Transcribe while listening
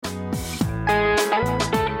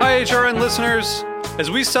HRN listeners.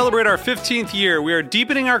 As we celebrate our 15th year, we are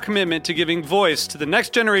deepening our commitment to giving voice to the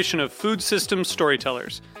next generation of food systems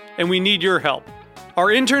storytellers, and we need your help. Our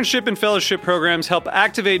internship and fellowship programs help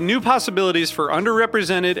activate new possibilities for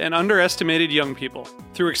underrepresented and underestimated young people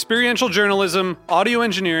through experiential journalism, audio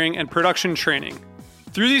engineering, and production training.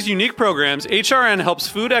 Through these unique programs, HRN helps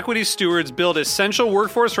food equity stewards build essential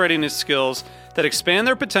workforce readiness skills that expand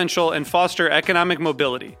their potential and foster economic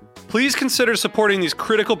mobility. Please consider supporting these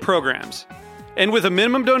critical programs. And with a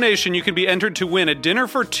minimum donation, you can be entered to win a dinner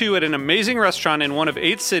for two at an amazing restaurant in one of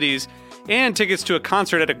 8 cities and tickets to a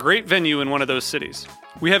concert at a great venue in one of those cities.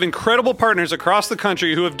 We have incredible partners across the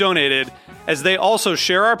country who have donated, as they also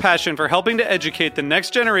share our passion for helping to educate the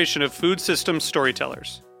next generation of food systems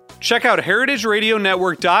storytellers. Check out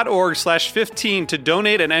heritageradionetwork.org/15 to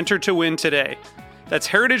donate and enter to win today. That's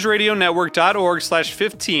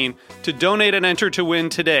heritageradionetwork.org/15 to donate and enter to win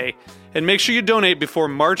today. And make sure you donate before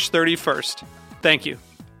March 31st. Thank you.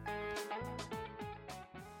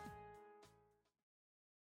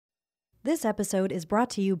 This episode is brought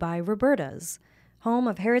to you by Roberta's, home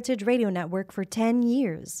of Heritage Radio Network for 10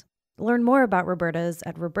 years. Learn more about Roberta's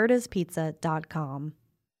at robertaspizza.com.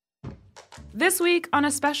 This week, on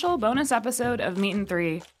a special bonus episode of Meat and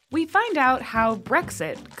Three, we find out how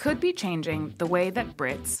Brexit could be changing the way that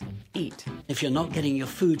Brits eat. If you're not getting your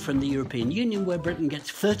food from the European Union, where Britain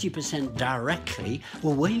gets 30% directly,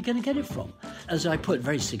 well, where are you going to get it from? As I put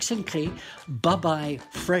very succinctly, bye-bye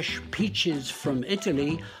fresh peaches from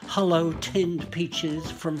Italy, hello tinned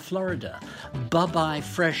peaches from Florida. Bye-bye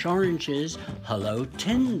fresh oranges, hello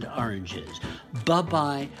tinned oranges.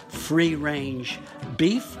 Bye-bye free-range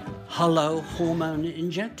beef, hello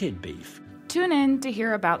hormone-injected beef. Tune in to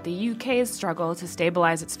hear about the UK's struggle to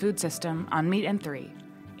stabilize its food system on Meat and Three,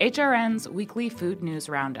 HRN's weekly food news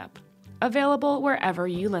roundup. Available wherever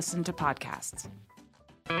you listen to podcasts.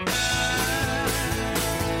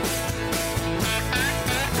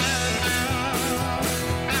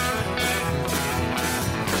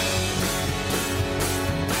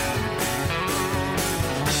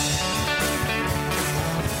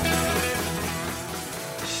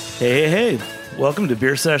 Hey. Welcome to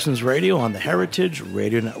Beer Sessions Radio on the Heritage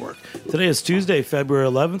Radio Network. Today is Tuesday, February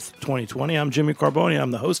 11th, 2020. I'm Jimmy Carboni.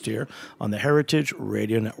 I'm the host here on the Heritage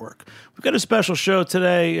Radio Network. We've got a special show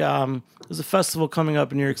today. There's a festival coming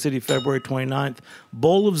up in New York City, February 29th,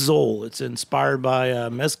 Bowl of Zol. It's inspired by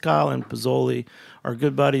Mezcal and Pozole. Our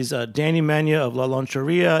good buddies Danny Mena of La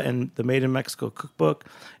Loncheria and the Made in Mexico Cookbook,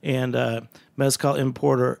 and Mezcal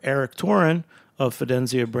importer Eric Torin of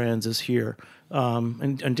Fidencia Brands is here.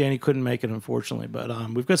 And Danny couldn't make it, unfortunately, but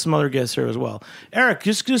we've got some other guests here as well. Eric,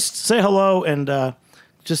 just say hello, and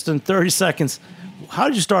just in 30 seconds, how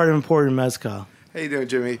did you start importing mezcal? How you doing,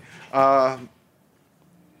 Jimmy?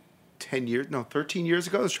 13 years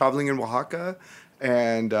ago, I was traveling in Oaxaca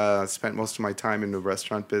and spent most of my time in the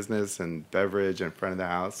restaurant business and beverage and front of the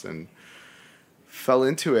house, and fell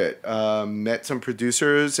into it. Met some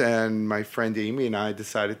producers, and my friend Amy and I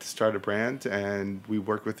decided to start a brand, and we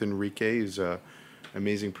worked with Enrique, who's an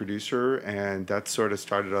amazing producer, and that sort of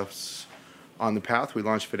started us on the path. We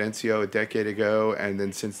launched Fidencio a decade ago, and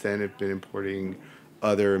then since then have been importing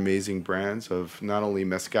other amazing brands of not only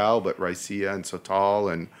Mezcal, but Raicilla and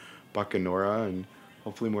Sotal and Bacanora, and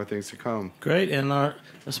hopefully more things to come. Great, and a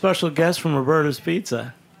special guest from Roberta's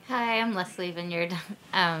Pizza. Hi, I'm Leslie Vineyard.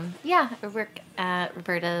 I work at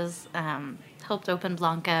Roberta's. Helped open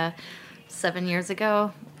Blanca 7 years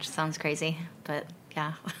ago, which sounds crazy, but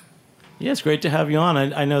yeah. Yeah, it's great to have you on.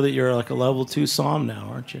 I know that you're like a level 2 SOM now,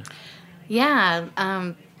 aren't you? Yeah.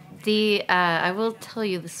 I will tell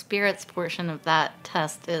you, the spirits portion of that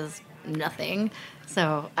test is nothing.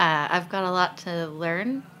 So I've got a lot to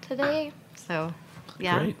learn today. So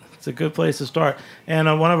yeah. Great. It's a good place to start.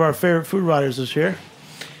 And one of our favorite food writers is here.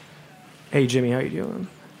 Hey, Jimmy, how you doing?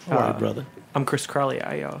 All right, brother. I'm Chris Crowley.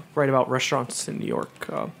 I write about restaurants in New York,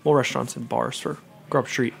 restaurants and bars for Grub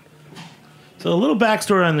Street. So a little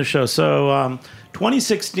backstory on the show. So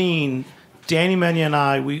 2016, Danny Mena and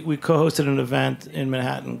I, we co-hosted an event in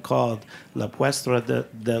Manhattan called La Puestra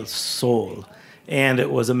del Sol. And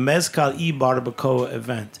it was a Mezcal y Barbacoa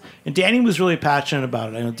event. And Danny was really passionate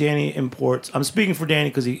about it. I know Danny imports. I'm speaking for Danny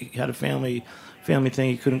because he had a family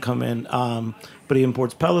thing. He couldn't come in. But he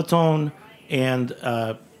imports Peloton and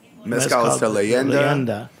Mezcal is the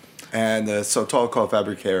Leyenda, and the Sotal called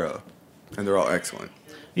Fabriquero, and they're all excellent.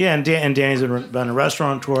 Yeah, and Danny's been a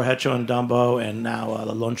restaurateur, Hecho and Dumbo, and now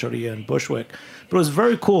La Loncheria in Bushwick. But it was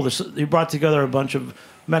very cool. He brought together a bunch of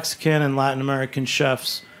Mexican and Latin American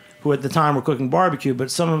chefs who at the time were cooking barbecue,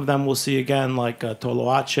 but some of them we'll see again, like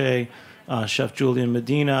Toloache, Chef Julian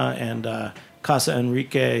Medina, and Casa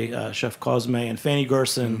Enrique, Chef Cosme, and Fanny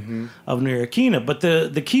Gerson of New Yorkina. But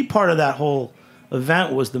the key part of that whole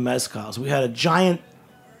event was the mezcals. We had a giant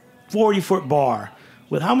 40-foot bar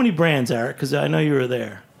with how many brands, Eric? Because I know you were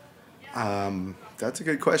there. That's a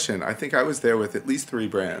good question. I think I was there with at least 3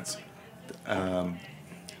 brands.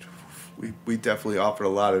 We definitely offered a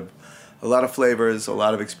lot of flavors, a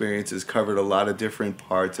lot of experiences, covered a lot of different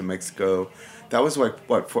parts of Mexico. That was like,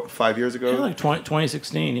 5 years ago? Yeah, like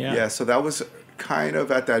 2016, yeah. Yeah, so that was kind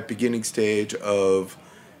of at that beginning stage of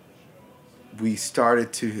we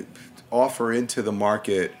started to offer into the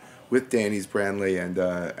market with Danny's Brandley and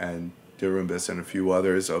Dirumbis and a few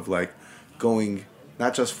others of like going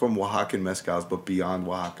not just from Oaxacan mezcals but beyond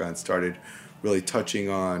Oaxaca, and started really touching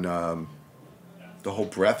on the whole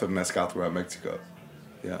breadth of mezcal throughout Mexico.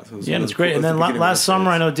 Yeah, so and it's great. And then last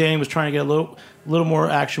summer, I know Danny was trying to get a little more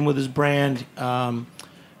action with his brand,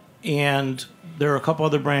 and there are a couple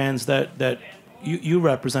other brands that you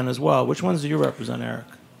represent as well. Which ones do you represent, Eric?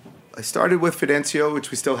 I started with Fidencio,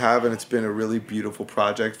 which we still have, and it's been a really beautiful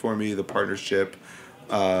project for me, the partnership.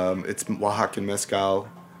 It's Oaxacan mezcal.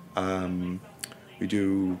 We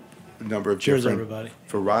do a number of Cheers, different everybody.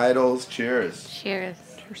 varietals. Cheers. Cheers.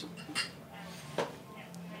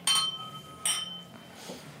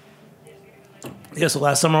 Yeah, so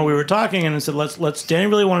last summer we were talking, and I said, let's. Danny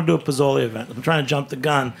really want to do a Pozole event. I'm trying to jump the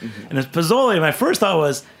gun, and it's Pozole. My first thought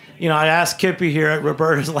was, I asked Kippy here at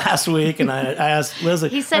Roberta's last week, and I asked Leslie.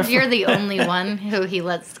 He said you're the only one who he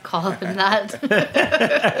lets call him that.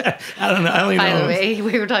 I don't know. I only By know the way,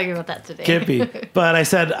 we were talking about that today. Kippy. But I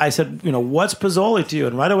said, what's Pozole to you?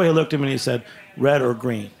 And right away he looked at me and he said, red or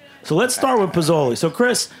green. So let's start with Pozole. So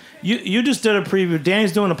Chris, you just did a preview.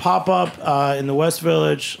 Danny's doing a pop-up in the West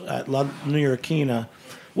Village at La New Yorkina.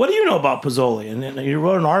 What do you know about Pozole? And you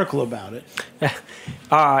wrote an article about it.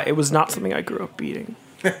 It was not something I grew up eating.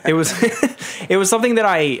 It was it was something that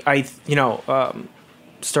I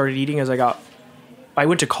started eating as I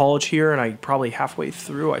went to college here, and I probably halfway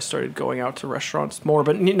through I started going out to restaurants more,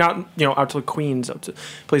 but not out to Queens, out to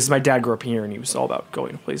places. My dad grew up here, and he was all about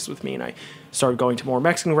going to places with me, and I started going to more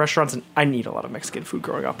Mexican restaurants, and I didn't eat a lot of Mexican food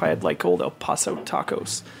growing up. I had like old El Paso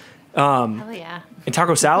tacos. Hell yeah. And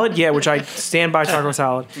taco salad, yeah, which I stand by taco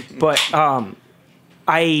salad. But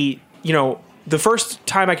the first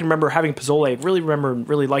time I can remember having Pozole, I really remember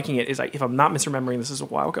really liking it, is if I'm not misremembering, this is a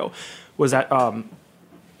while ago, was at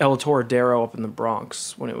El Toradero up in the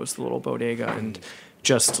Bronx when it was the little bodega, and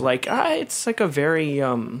just like it's like a very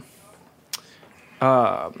I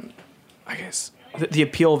guess the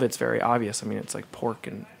appeal of it's very obvious. I mean, it's like pork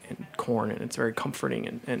and corn, and it's very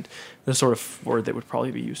comforting, and the sort of word that would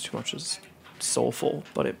probably be used too much is soulful,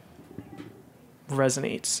 but it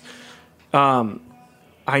resonates.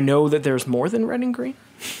 I know that there's more than red and green.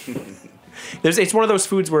 It's one of those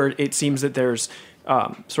foods where it seems that there's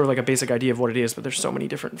sort of like a basic idea of what it is, but there's so many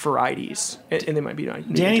different varieties, and they might be.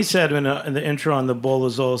 Danny said in the intro on the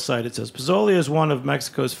Bolazol site, it says, Pozole is one of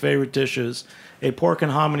Mexico's favorite dishes, a pork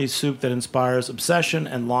and hominy soup that inspires obsession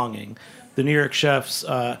and longing. The New York chefs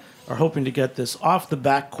are hoping to get this off the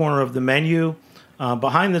back corner of the menu,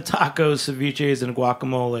 behind the tacos, ceviches, and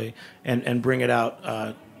guacamole, and bring it out,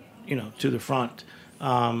 to the front.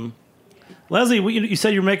 Leslie, you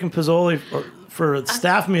said you're making Pozole for a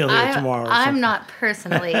staff meal here tomorrow. I'm not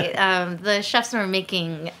personally. The chefs are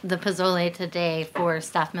making the Pozole today for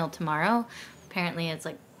staff meal tomorrow. Apparently, it's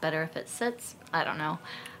like better if it sits. I don't know.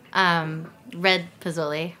 Red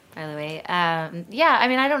Pozole, by the way.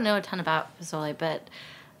 I don't know a ton about Pozole, but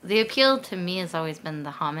the appeal to me has always been the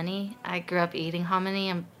hominy. I grew up eating hominy.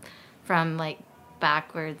 I'm from like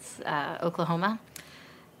backwards Oklahoma.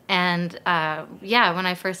 And, when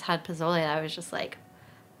I first had Pozole, I was just like,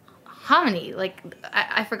 hominy, like,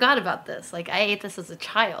 I forgot about this. Like, I ate this as a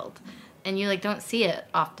child, and you, like, don't see it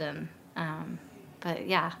often. But,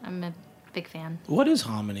 yeah, I'm a big fan. What is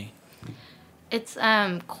hominy? It's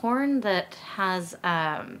corn that has,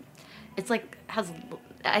 I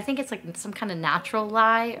think it's, like, some kind of natural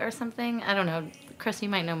lye or something. I don't know. Chris, you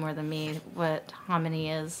might know more than me what hominy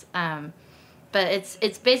is. But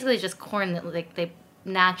it's basically just corn that, like, they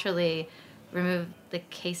naturally remove the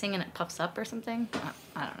casing and it puffs up or something.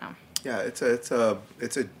 I don't know. Yeah, it's a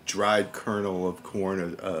dried kernel of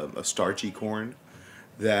corn, a starchy corn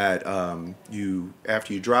that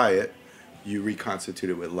after you dry it, you reconstitute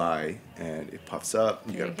it with lye, and it puffs up.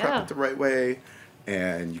 You got to prep it the right way,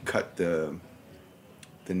 and you cut the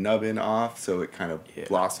nubbin off so it kind of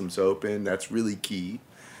blossoms open. That's really key.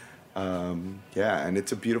 And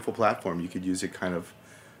it's a beautiful platform. You could use it kind of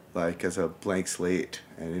like as a blank slate.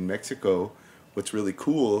 And in Mexico, what's really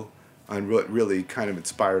cool and what really kind of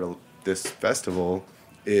inspired this festival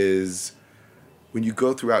is when you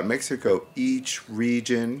go throughout Mexico, each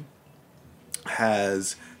region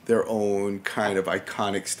has their own kind of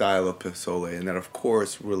iconic style of pozole, and that of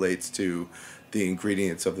course relates to the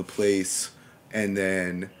ingredients of the place, and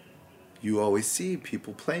then you always see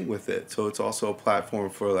people playing with it, so it's also a platform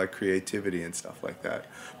for like creativity and stuff like that.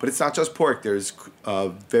 But it's not just pork. There's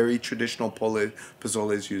very traditional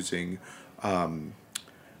pozoles using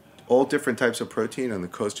all different types of protein. On the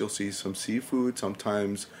coast you'll see some seafood.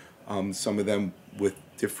 Sometimes some of them with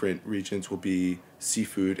different regions will be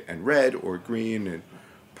seafood and red or green, and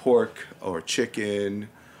pork or chicken,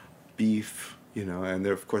 beef, and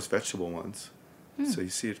there are of course vegetable ones. So you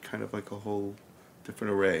see it kind of like a whole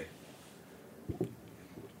different array.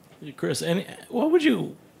 Chris, what would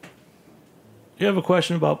you have a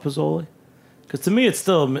question about pozole? Because to me, it's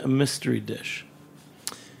still a mystery dish.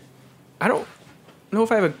 I don't know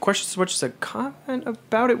if I have a question so much as a comment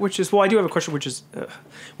about it, which is, well, I do have a question, which is,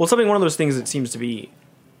 something, one of those things that seems to be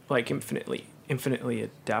like infinitely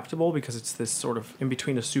adaptable, because it's this sort of in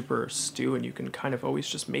between a soup or a stew, and you can kind of always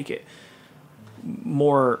just make it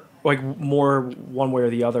more one way or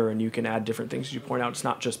the other, and you can add different things. As you point out, it's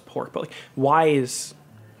not just pork, but like, why is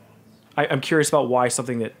I'm curious about why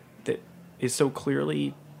something that is so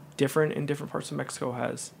clearly different in different parts of Mexico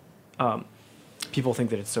has people think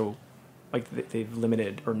that it's so like they've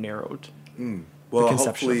limited or narrowed well the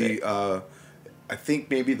conception hopefully of it. I think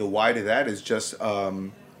maybe the why to that is just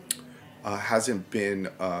hasn't been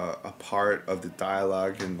a part of the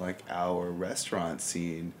dialogue in like our restaurant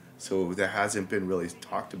scene. So that hasn't been really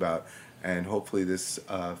talked about, and hopefully this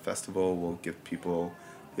festival will give people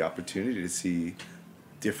the opportunity to see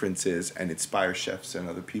differences and inspire chefs and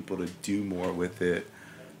other people to do more with it,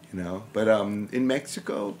 But in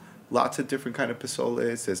Mexico, lots of different kind of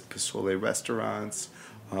pozoles. There's pozole restaurants,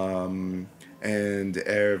 and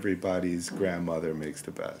everybody's grandmother makes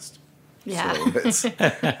the best. Yeah. So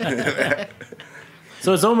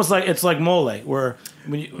So it's almost like mole, where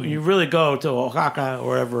when you really go to Oaxaca or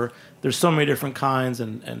wherever, there's so many different kinds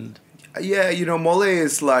and yeah, mole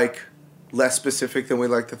is like less specific than we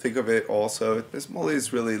like to think of it. Also, this mole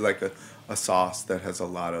is really like a sauce that has a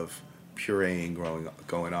lot of pureeing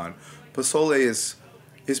going on. Pozole is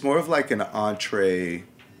more of like an entree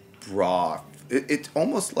broth. It's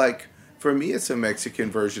almost like, for me, it's a Mexican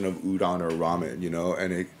version of udon or ramen,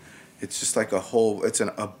 and it's just like a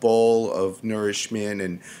bowl of nourishment,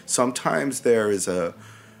 and sometimes there is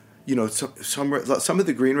some of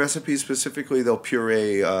the green recipes specifically, they'll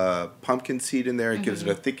puree pumpkin seed in there. It gives it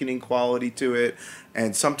a thickening quality to it,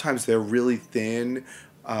 and sometimes they're really thin,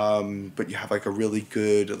 but you have like a really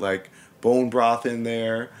good like bone broth in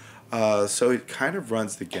there, so it kind of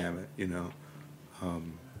runs the gamut,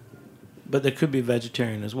 but they could be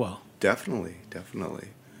vegetarian as well. Definitely.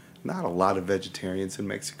 Not a lot of vegetarians in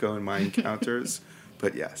Mexico in my encounters,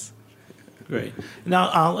 but yes. Great.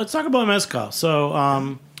 Now, let's talk about mezcal.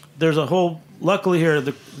 So there's a whole, luckily here,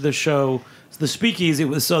 the show, the Speakeasy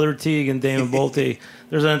with Southern Teague and Damon Bolte,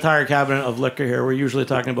 there's an entire cabinet of liquor here. We're usually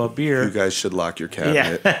talking about beer. You guys should lock your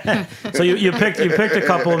cabinet. Yeah. So you picked a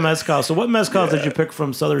couple of mezcal. So what mezcal did you pick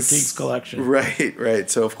from Southern Teague's collection?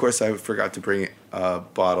 Right. So, of course, I forgot to bring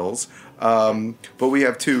bottles. But we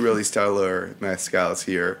have two really stellar mezcals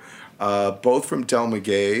here, both from Del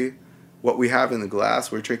Maguey. What we have in the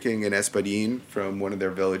glass, we're drinking an espadín from one of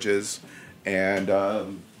their villages,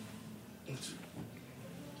 and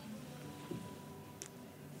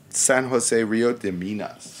San Jose Rio de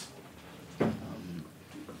Minas.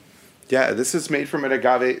 This is made from an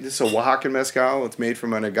agave. This is a Oaxacan mezcal. It's made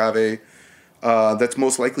from an agave that's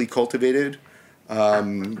most likely cultivated,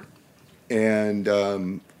 and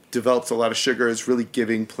develops a lot of sugars, really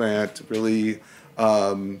giving plant, really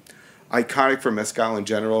iconic for mezcal in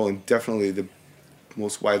general, and definitely the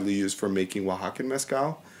most widely used for making Oaxacan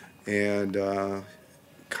mezcal. And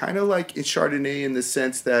kind of like in Chardonnay in the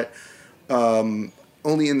sense that,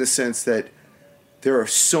 only in the sense that there are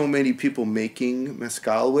so many people making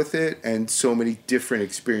mezcal with it and so many different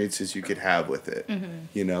experiences you could have with it.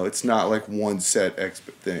 It's not like one set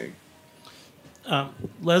thing.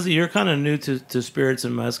 Leslie, you're kind of new to spirits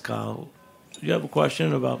and mezcal. Do you have a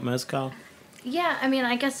question about mezcal? Yeah, I mean,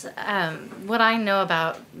 I guess what I know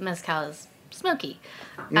about mezcal is smoky.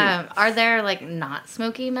 Are there like not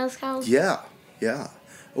smoky mezcals? Yeah.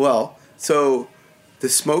 Well, so the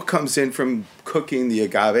smoke comes in from cooking the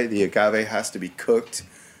agave. The agave has to be cooked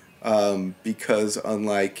because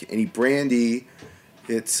unlike any brandy,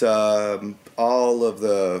 it's all of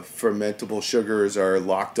the fermentable sugars are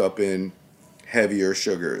locked up in heavier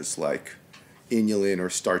sugars like inulin or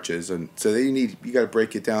starches, and so you got to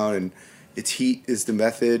break it down, and its heat is the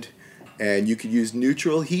method, and you could use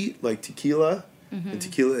neutral heat like tequila, And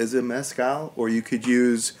tequila is a mezcal, or you could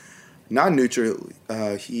use non-neutral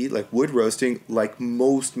heat, like wood roasting, like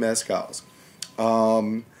most mezcals.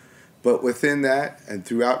 But within that and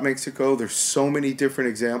throughout Mexico, there's so many different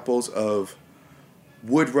examples of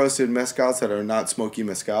wood-roasted mezcals that are not smoky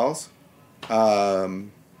mezcals.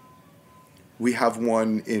 We have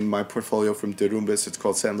one in my portfolio from Derumbis. It's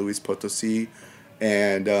called San Luis Potosí,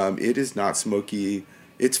 and it is not smoky.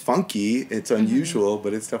 It's funky. It's unusual,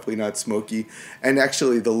 but it's definitely not smoky. And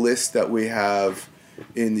actually, the list that we have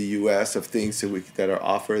in the U.S. of things that are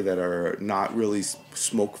offered that are not really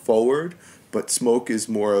smoke forward, but smoke is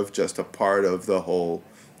more of just a part of the whole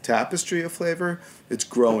tapestry of flavor. It's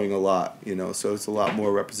growing a lot, so it's a lot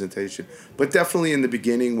more representation. But definitely in the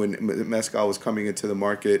beginning, when mezcal was coming into the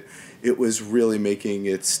market, it was really making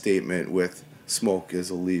its statement with smoke as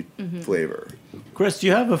a lead flavor. Chris, do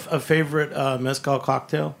you have a favorite mezcal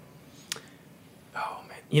cocktail? Oh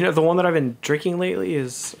man, the one that I've been drinking lately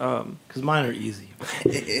is because mine are easy.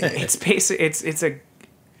 It's basic.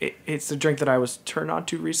 It's a drink that I was turned on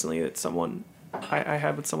to recently. That I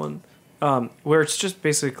had with someone. Where it's just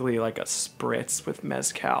basically like a spritz with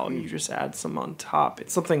mezcal and you just add some on top.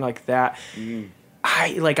 It's something like that.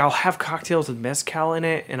 I'll have cocktails with mezcal in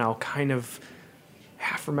it and I'll kind of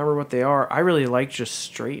half remember what they are. I really like just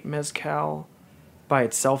straight mezcal by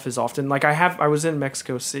itself is often I was in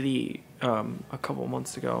Mexico City a couple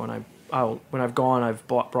months ago and when I've gone I've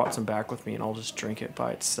brought some back with me and I'll just drink it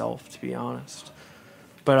by itself, to be honest.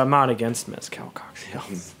 But I'm not against mezcal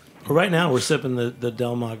cocktails. Right now, we're sipping the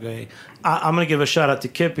Del Maguey. I'm going to give a shout out to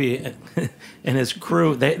Kippy and his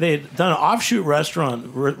crew. They had done an offshoot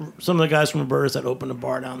restaurant. Some of the guys from Roberta's that opened a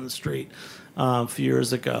bar down the street a few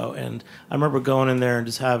years ago. And I remember going in there and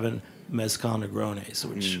just having Mezcal Negrones,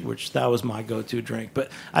 which that was my go-to drink.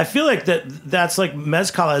 But I feel like that's like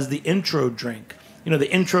mezcal as the intro drink.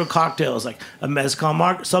 The intro cocktail is like a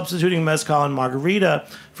mezcal, substituting mezcal and margarita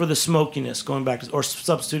for the smokiness, or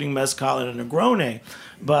substituting mezcal and a Negroni.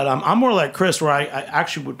 But I'm more like Chris, where I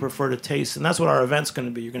actually would prefer to taste, and that's what our event's going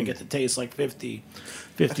to be. You're going to get to taste like 50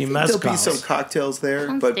 mezcals. There'll be some cocktails there.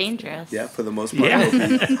 Sounds but dangerous. Yeah, for the most part. Yeah.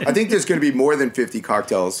 I think there's going to be more than 50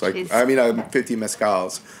 cocktails. 50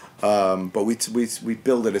 mezcals. But we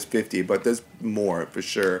build it as 50, but there's more for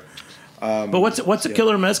sure. But what's a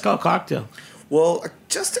killer mezcal cocktail? Well,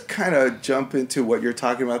 just to kind of jump into what you're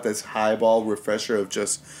talking about, this highball refresher of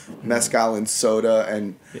just mezcal and soda.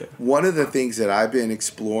 And one of the things that I've been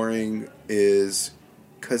exploring is,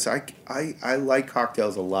 because I like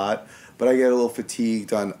cocktails a lot, but I get a little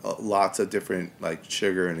fatigued on lots of different like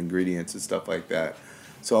sugar and ingredients and stuff like that.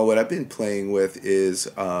 So what I've been playing with is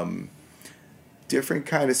different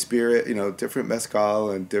kind of spirit, different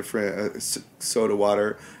mezcal and different soda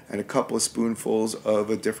water, and a couple of spoonfuls of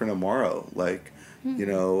a different Amaro, like, a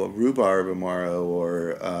rhubarb Amaro,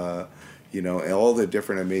 or, and all the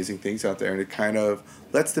different amazing things out there. And it kind of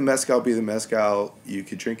lets the mezcal be the mezcal. You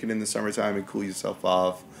can drink it in the summertime and cool yourself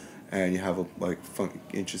off, and you have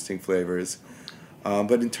interesting flavors.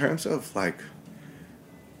 But in terms of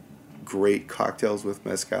great cocktails with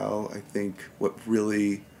mezcal, I think what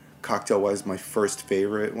really cocktail-wise my first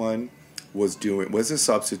favorite one was a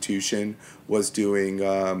substitution, was doing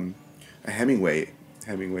a Hemingway.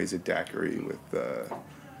 Hemingway's a daiquiri with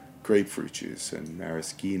grapefruit juice and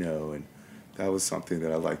maraschino, and that was something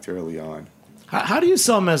that I liked early on. How do you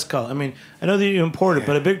sell mezcal? I mean, I know that you import it,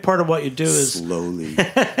 but a big part of what you do is slowly.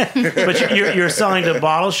 But you're selling to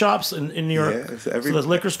bottle shops in New York, so there's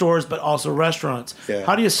liquor stores, but also restaurants. Yeah.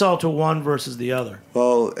 How do you sell to one versus the other?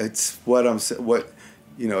 Well, it's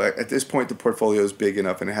at this point the portfolio is big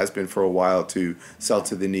enough, and it has been for a while, to sell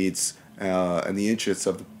to the needs and the interests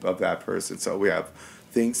of that person. So we have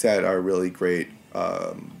things that are really great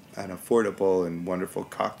and affordable and wonderful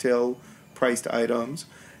cocktail priced items,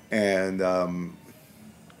 and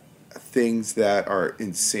things that are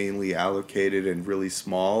insanely allocated and really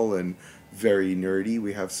small and very nerdy.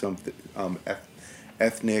 We have some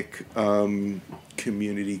ethnic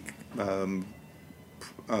community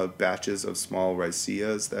batches of small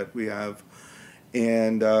raicillas that we have.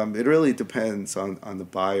 And it really depends on the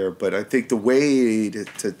buyer. But I think the way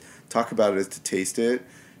to talk about it is to taste it.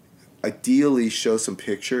 Ideally, show some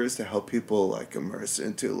pictures to help people immerse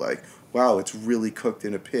into wow, it's really cooked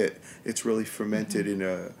in a pit. It's really fermented in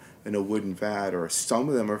a wooden vat, or some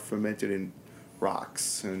of them are fermented in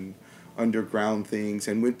rocks and underground things.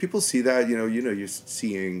 And when people see that, you're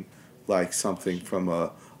seeing something from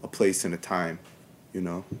a place and a time,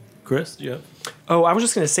 Chris, yeah. Oh, I was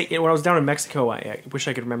just going to say, when I was down in Mexico, I wish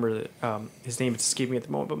I could remember his name. It's escaping me at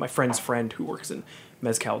the moment, but my friend's friend who works in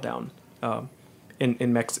Mezcal down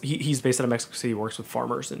in Mexico. He's based out of Mexico City. Works with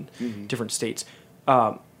farmers in different states.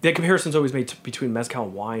 The comparison's always made between mezcal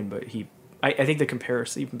and wine, but I think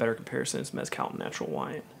the even better comparison is mezcal and natural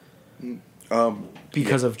wine.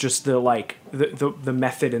 Because of just the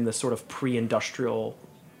method and the sort of pre-industrial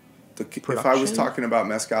production. If I was talking about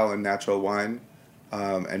mezcal and natural wine,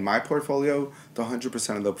 and my portfolio, the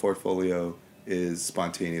 100% of the portfolio is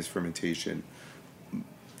spontaneous fermentation.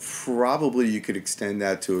 Probably you could extend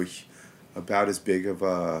that to about as big of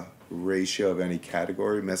a ratio of any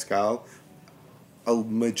category. Mezcal, a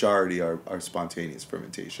majority are spontaneous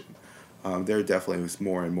fermentation. There are definitely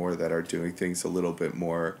more and more that are doing things a little bit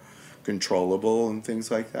more controllable and things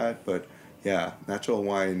like that. But yeah, natural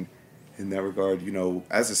wine in that regard,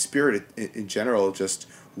 as a spirit in general, just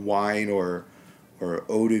wine or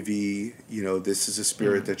eau de vie, this is a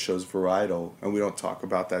spirit that shows varietal, and we don't talk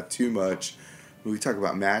about that too much. We talk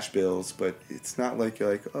about mash bills, but it's not like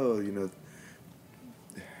you're like,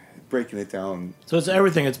 breaking it down. So it's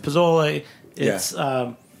everything. It's pozole. It's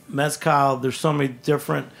mezcal. There's so many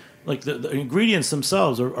different, the ingredients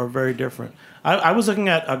themselves are very different. I was looking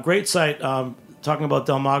at a great site talking about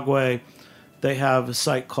Del Maguey. They have a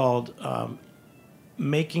site called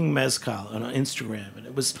Making Mezcal on Instagram, and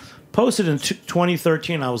it was posted in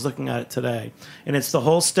 2013. I was looking at it today, and it's the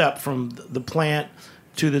whole step from the plant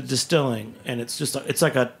to the distilling, and it's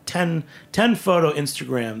like a 10 photo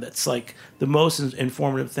Instagram that's like the most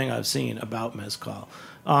informative thing I've seen about mezcal.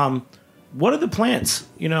 What are the plants?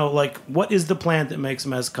 What is the plant that makes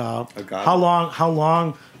mezcal? How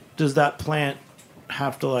long does that plant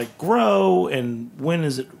have to grow, and when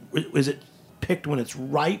is it picked when it's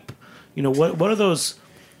ripe? What are those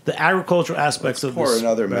the agricultural aspects of this? Pour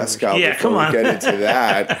another mezcal come on. we get into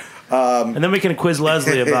that. And then we can quiz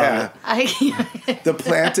Leslie about it. The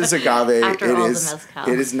plant is agave. After all the mezcal.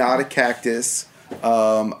 It is not a cactus.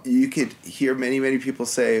 You could hear many people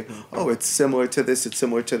say, "Oh, it's similar to this. It's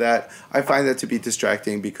similar to that." I find that to be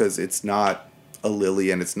distracting because it's not a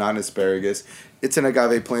lily and it's not an asparagus. It's an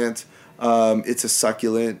agave plant. It's a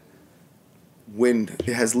succulent. When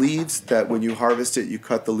it has leaves, that when you harvest it, you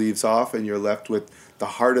cut the leaves off and you're left with the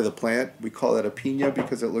heart of the plant. We call it a piña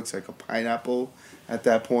because it looks like a pineapple at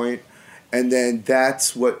that point. And then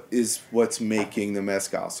that's what's making the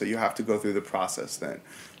mezcal. So you have to go through the process then.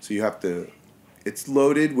 So it's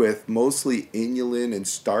loaded with mostly inulin and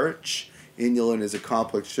starch. Inulin is a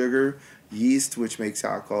complex sugar. Yeast, which makes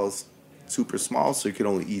alcohols super small, so you can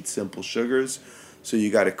only eat simple sugars. So you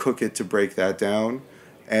got to cook it to break that down.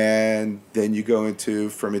 And then you go into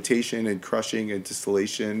fermentation and crushing and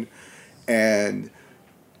distillation. And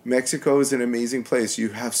Mexico is an amazing place. You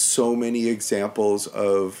have so many examples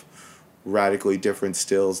of radically different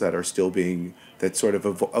stills that are still that sort of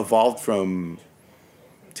evolved from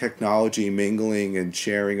technology mingling and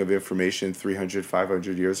sharing of information 300,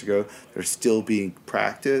 500 years ago. They're still being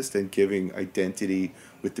practiced and giving identity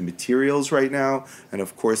with the materials right now. And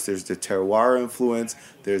of course, there's the terroir influence.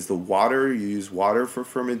 There's the water. You use water for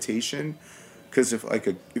fermentation. Because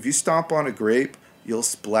if you stomp on a grape, you'll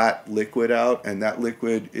splat liquid out. And that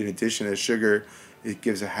liquid, in addition to sugar, it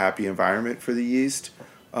gives a happy environment for the yeast.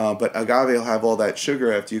 But agave will have all that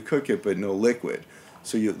sugar after you cook it, but no liquid.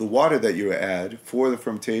 So the water that you add for the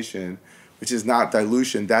fermentation, which is not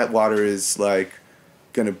dilution, that water is going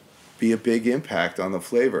to be a big impact on the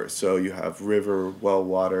flavor. So you have river, well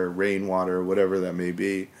water, rainwater, whatever that may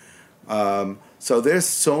be. So there's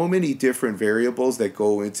so many different variables that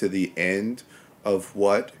go into the end of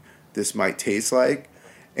what this might taste like.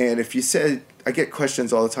 And if you said, I get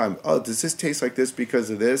questions all the time, oh, does this taste like this because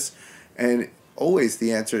of this? And always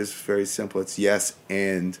the answer is very simple. It's yes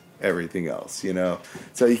and everything else,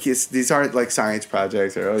 So these aren't like science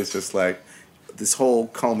projects. They're always just this whole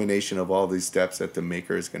culmination of all these steps that the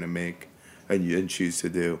maker is going to make and choose to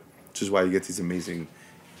do, which is why you get these amazing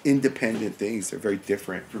independent things. They're very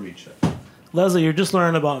different from each other. Leslie, you're just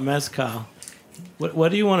learning about mezcal. What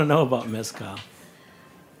do you want to know about mezcal?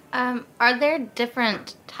 Are there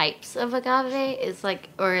different types of agave?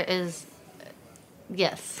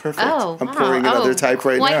 Yes. Perfect. Oh, I'm pouring another type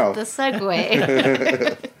right now. Quite the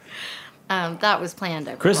segue. That was planned.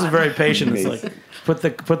 Everyone. Chris is very patient. It's put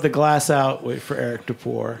the glass out, wait for Eric to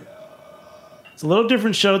pour. It's a little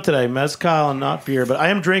different show today, mezcal and not beer. But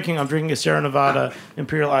I'm drinking a Sierra Nevada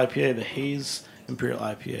Imperial IPA, the Haze Imperial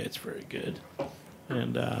IPA. It's very good,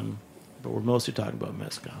 and but we're mostly talking about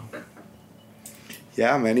mezcal.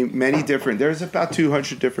 Yeah, many different. There's about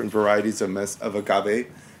 200 different varieties of agave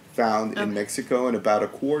found in Mexico, and about a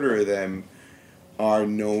quarter of them are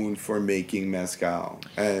known for making mezcal.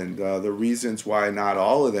 And the reasons why not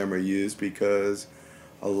all of them are used, because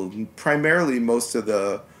primarily most of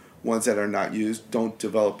the ones that are not used don't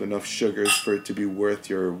develop enough sugars for it to be worth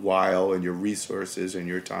your while and your resources and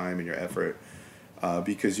your time and your effort.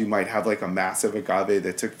 Because you might have like a massive agave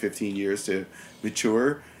that took 15 years to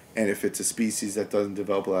mature, and if it's a species that doesn't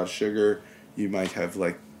develop a lot of sugar, you might have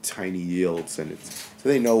like tiny yields, and so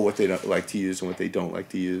they know what they don't like to use and what they don't like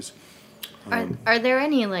to use. Are there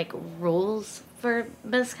any like rules for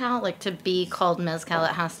mezcal? Like to be called mezcal,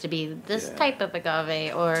 it has to be this type of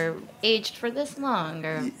agave or aged for this long,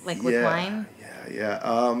 or like with wine?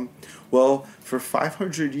 Yeah. Well, for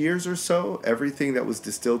 500 years or so, everything that was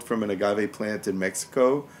distilled from an agave plant in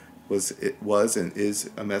Mexico was and is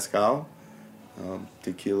a mezcal.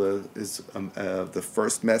 Tequila is the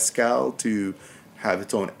first mezcal to have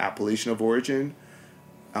its own appellation of origin.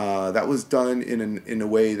 That was done in a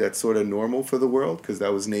way that's sort of normal for the world, because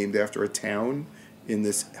that was named after a town in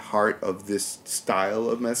this heart of this style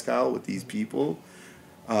of mezcal with these people.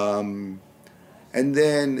 And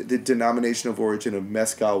then the denomination of origin of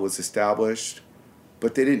mezcal was established,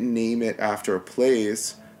 but they didn't name it after a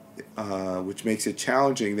place, which makes it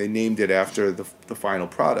challenging. They named it after the final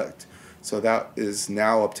product. So that is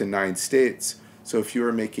now up to 9 states. So if you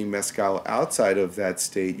were making mezcal outside of that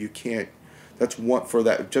state, you can't. That's one for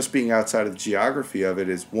that. Just being outside of the geography of it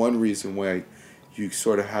is one reason why you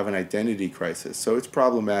sort of have an identity crisis. So it's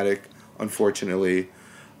problematic, unfortunately.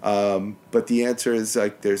 But the answer is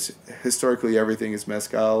like there's historically everything is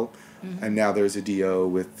mezcal, and now there's a DO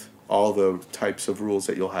with all the types of rules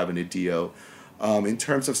that you'll have in a DO. In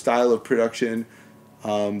terms of style of production,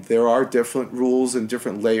 there are different rules and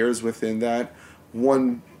different layers within that.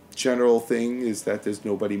 One general thing is that there's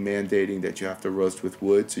nobody mandating that you have to roast with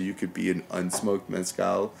wood, so you could be an unsmoked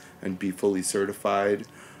mezcal and be fully certified.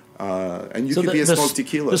 And you could be a smoked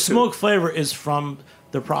tequila. The smoke flavor is from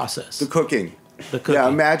the process. The cooking. Yeah,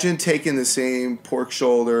 imagine taking the same pork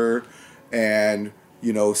shoulder and,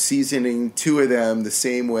 seasoning 2 of them the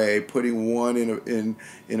same way, putting one in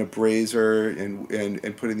a brazier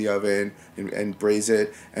and put in the oven and braise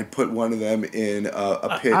it, and put one of them in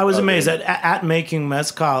a pit. I was amazed at making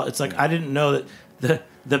mezcal. It's like I didn't know that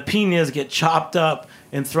the piñas get chopped up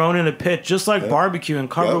and thrown in a pit just like barbecue and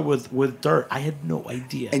covered with dirt. I had no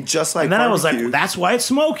idea. And just like and then barbecue, I was like, that's why it's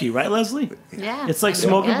smoky, right, Leslie? Yeah. It's like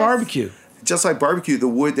smoking barbecue. Just like barbecue, the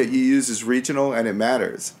wood that you use is regional and it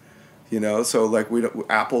matters. So like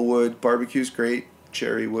apple wood barbecue's great,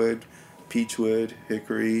 cherry wood, peach wood,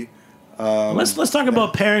 hickory. Let's talk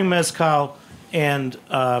about pairing mezcal and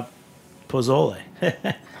pozole.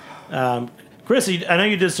 Chris, I know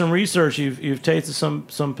you did some research. You've tasted some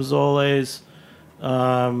pozoles.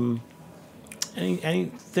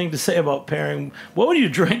 Anything to say about pairing? What would you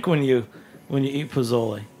drink when you eat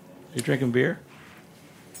pozole? You drinking beer?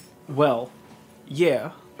 Well,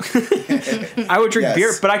 yeah. I would drink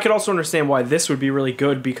beer, but I could also understand why this would be really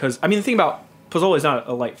good, because, the thing about pozole is not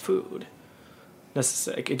a light food.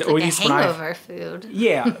 Necessarily. It's like a hangover food.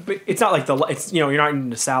 Yeah, but it's not like you're not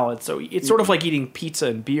eating a salad, so it's sort of like eating pizza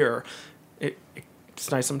and beer. It's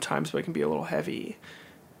nice sometimes, but it can be a little heavy.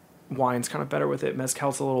 Wine's kind of better with it.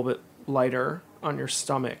 Mezcal's a little bit lighter on your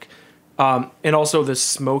stomach. And also the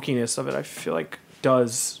smokiness of it, I feel like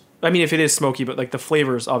does... if it is smoky, but like the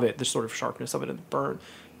flavors of it, the sort of sharpness of it and the burn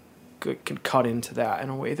can cut into that in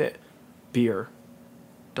a way that beer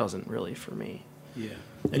doesn't really for me. Yeah.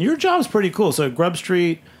 And your job's pretty cool. So Grub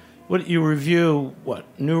Street, what you review,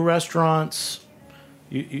 new restaurants,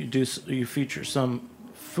 you feature some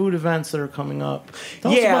food events that are coming up.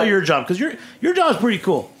 Tell us about your job, because your job's pretty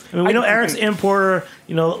cool. We know Eric's importer,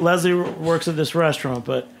 Leslie works at this restaurant,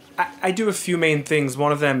 but... I do a few main things.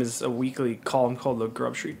 One of them is a weekly column called the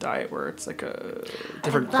Grub Street Diet, where it's like a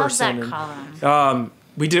different person. That column.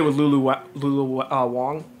 We did it with Lulu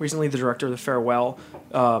Wong recently, the director of the Farewell.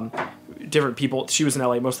 Different people. She was in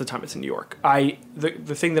LA. Most of the time, it's in New York.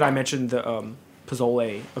 The thing that I mentioned, the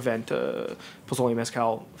Pozole event, Pozole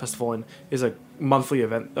Mezcal Festival, is a monthly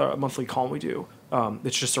event, monthly column we do.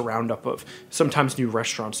 It's just a roundup of sometimes new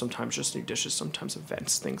restaurants, sometimes just new dishes, sometimes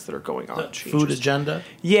events, things that are going on. Food agenda?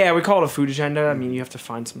 Yeah, we call it a food agenda. You have to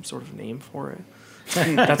find some sort of name for it.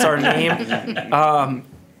 That's our name.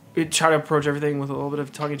 We try to approach everything with a little bit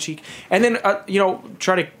of tongue-in-cheek. And then,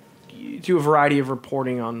 try to do a variety of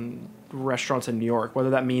reporting on restaurants in New York, whether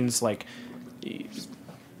that means, like,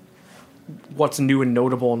 what's new and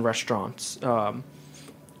notable in restaurants,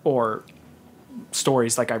 or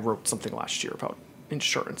stories. Like I wrote something last year about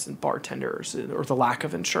insurance and bartenders, or the lack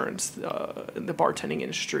of insurance in the bartending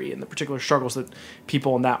industry, and the particular struggles that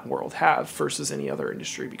people in that world have versus any other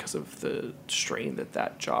industry because of the strain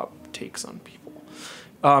that job takes on people.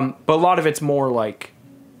 But a lot of it's more like,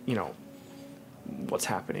 what's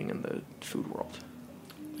happening in the food world.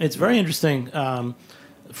 It's very interesting.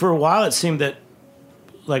 For a while, it seemed that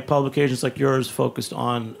like publications like yours focused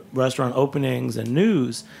on restaurant openings and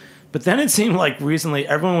news, but then it seemed like recently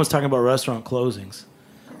everyone was talking about restaurant closings.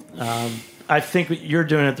 I think you're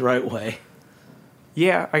doing it the right way.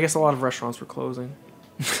 Yeah, I guess a lot of restaurants were closing.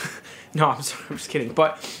 No, I'm just kidding.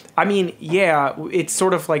 But I mean, yeah, it's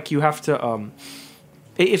sort of like you have to.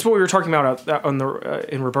 It's what we were talking about on the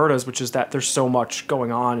in Roberta's, which is that there's so much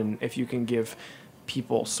going on, and if you can give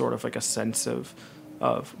people sort of like a sense of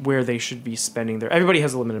where they should be spending their. Everybody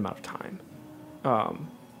has a limited amount of time.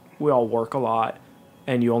 We all work a lot,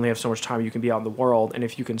 and you only have so much time you can be out in the world. And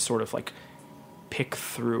if you can sort of like pick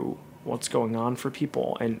through what's going on for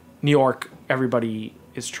people, and New York, everybody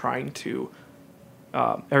is trying to.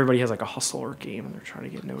 Everybody has like a hustle or game, and they're trying to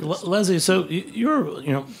get noticed. Leslie, so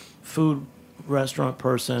you're food restaurant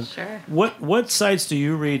person. Sure. What sites do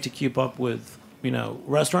you read to keep up with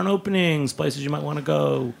restaurant openings, places you might want to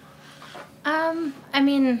go? I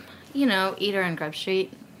mean, Eater and Grub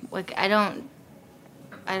Street. Like, I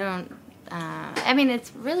mean,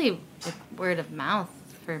 it's really like word of mouth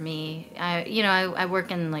for me. I work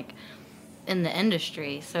in the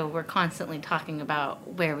industry, so we're constantly talking about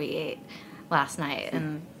where we ate last night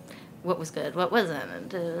and what was good, what wasn't, and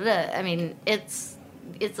da-da-da. I mean, it's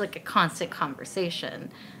like a constant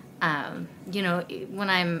conversation. When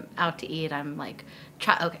I'm out to eat, I'm like,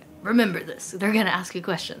 okay, remember this. They're gonna ask you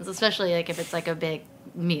questions, especially like if it's like a big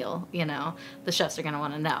meal. The chefs are gonna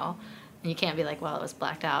want to know, and you can't be like, well, it was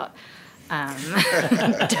blacked out.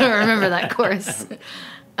 Don't remember that course.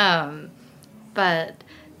 But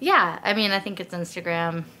yeah, I mean, I think it's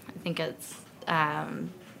Instagram.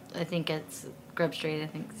 I think it's Grub Street. I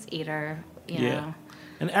think it's Eater. You know.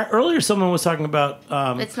 And earlier, someone was talking about.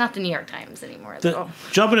 It's not the New York Times anymore, though.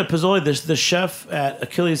 Jumping at Pozole, the chef at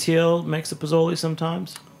Achilles Heel makes a Pozole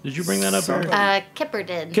sometimes. Did you bring that up? Kipper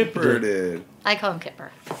did. Kipper did. I call him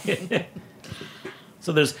Kipper.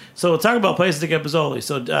 So we'll talk about places to get Pozole.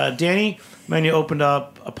 So Danny Menu opened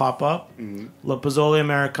up a pop-up, La Pozole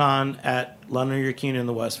American at London Yerkina in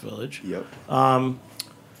the West Village. Yep.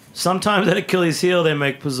 Sometimes at Achilles Heel they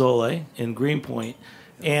make Pozole in Greenpoint.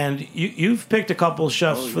 And you've picked a couple of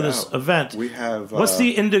chefs for this event. We have. What's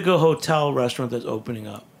the Indigo Hotel restaurant that's opening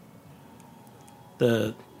up?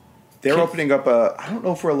 They're opening up I don't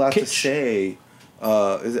know if we're allowed to say.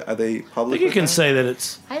 Are they public? I think you can say that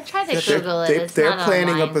it's. I tried to Google it. They're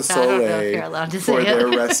planning online, a so I don't know if you're allowed Pozole to for say their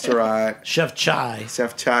it. restaurant. Chef Chai.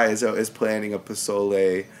 Chef Chai is planning a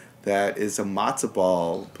Pozole that is a matzo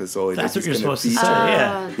ball Pozole. That's what you're supposed to feature. say,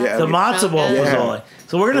 yeah. Yeah. The matzo ball Pozole.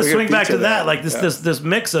 So we're going to swing back to that, like this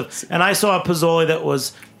mix of. And I saw a Pozole that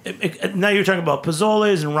was. Now you're talking about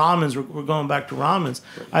Pozoles and ramens. We're going back to ramens.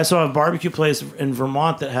 I saw a barbecue place in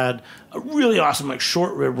Vermont that had a really awesome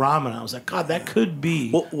short rib ramen. I was like, God, that could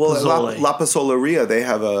be Pozole. La Pozoleria, they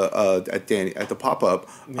have at the pop up.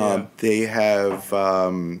 They have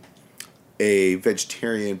a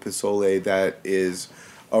vegetarian Pozole that is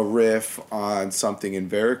a riff on something in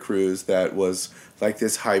Veracruz that was like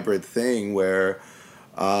this hybrid thing where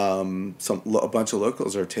a bunch of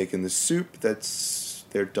locals are taking the soup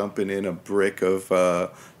they're dumping in a brick of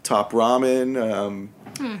top ramen,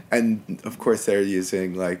 and of course they're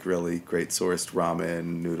using really great sourced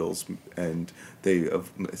ramen noodles, and they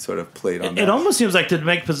have sort of played on that. It almost seems like to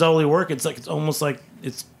make Pozole work, it's almost like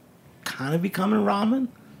it's kind of becoming ramen.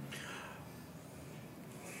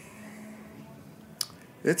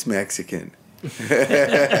 It's Mexican.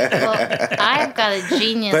 Well, I've got a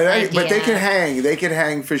genius idea. But they can hang. They can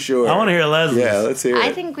hang for sure. I want to hear Leslie. Yeah, let's hear it.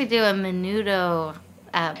 I think we do a menudo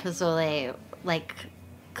Pozole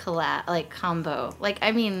combo.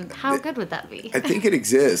 How good would that be? I think it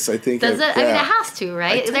exists. I think Does it? Yeah. I mean, it has to,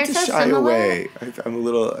 right? I tend to shy away. I'm a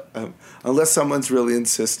little unless someone's really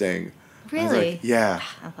insisting. Really? Yeah.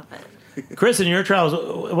 I love it. Chris, in your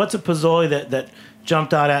travels, what's a Pozole that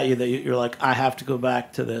jumped out at you that you're like, I have to go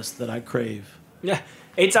back to this, that I crave? Yeah,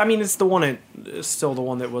 it's the one. It's still the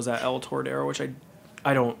one that was at El Tordero, which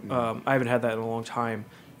I don't. I haven't had that in a long time,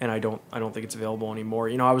 and I don't think it's available anymore.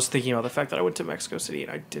 I was thinking about the fact that I went to Mexico City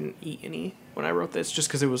and I didn't eat any when I wrote this, just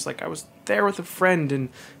because it was I was there with a friend and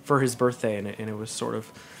for his birthday, and it was sort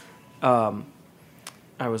of,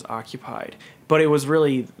 I was occupied, but it was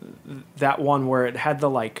really that one where it had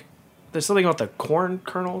there's something about the corn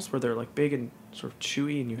kernels where they're big and sort of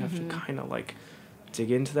chewy, and you have to kind of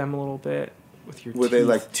dig into them a little bit with your. Were teeth.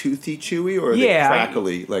 They toothy chewy, or are they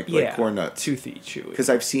crackly like corn nuts? Toothy chewy. Because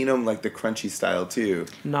I've seen them the crunchy style too.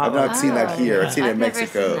 I've not seen that here. Yeah. I've seen it in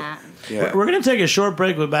Mexico. Yeah. We're going to take a short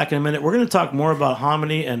break. We'll be back in a minute. We're going to talk more about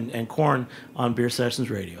hominy and corn on Beer Sessions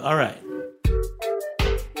Radio. All right.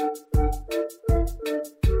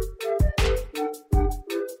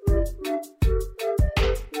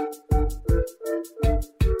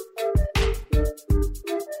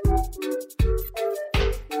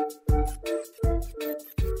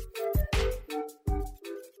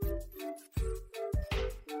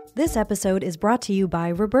 This episode is brought to you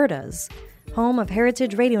by Roberta's, home of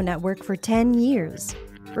Heritage Radio Network for 10 years.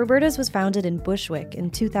 Roberta's was founded in Bushwick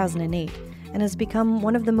in 2008 and has become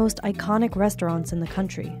one of the most iconic restaurants in the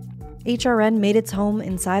country. HRN made its home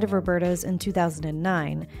inside of Roberta's in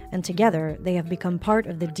 2009, and together they have become part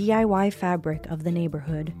of the DIY fabric of the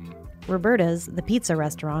neighborhood. Roberta's, the pizza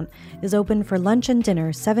restaurant, is open for lunch and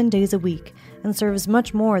dinner 7 days a week and serves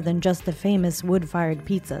much more than just the famous wood-fired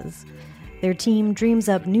pizzas. Their team dreams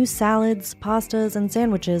up new salads, pastas, and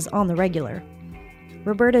sandwiches on the regular.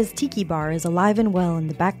 Roberta's Tiki Bar is alive and well in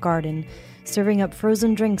the back garden, serving up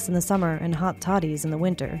frozen drinks in the summer and hot toddies in the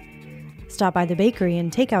winter. Stop by the bakery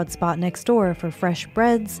and takeout spot next door for fresh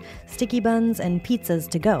breads, sticky buns, and pizzas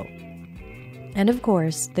to go. And of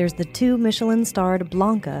course, there's the 2 Michelin-starred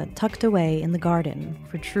Blanca tucked away in the garden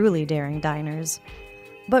for truly daring diners.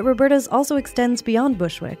 But Roberta's also extends beyond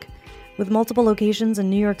Bushwick, with multiple locations in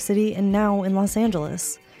New York City and now in Los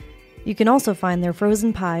Angeles. You can also find their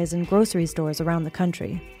frozen pies in grocery stores around the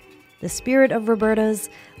country. The spirit of Roberta's,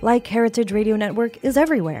 like Heritage Radio Network, is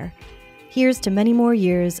everywhere. Here's to many more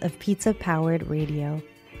years of pizza-powered radio.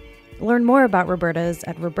 Learn more about Roberta's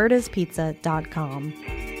at robertaspizza.com.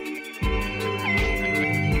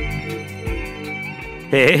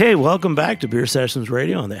 Hey, welcome back to Beer Sessions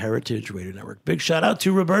Radio on the Heritage Radio Network. Big shout out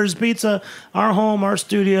to Roberta's Pizza, our home, our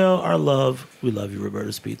studio, our love. We love you,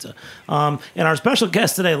 Roberta's Pizza. And our special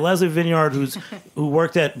guest today, Leslie Vineyard, who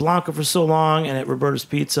worked at Blanca for so long and at Roberta's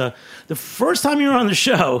Pizza. The first time you were on the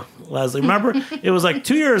show, Leslie, remember? It was like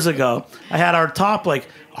 2 years ago. I had our top,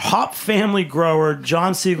 hop family grower,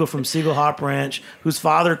 John Siegel from Siegel Hop Ranch, whose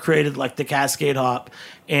father created, the Cascade hop,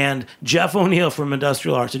 and Jeff O'Neill from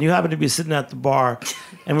Industrial Arts. And you happened to be sitting at the bar,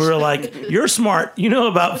 and we were like, you're smart. You know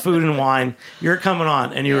about food and wine. You're coming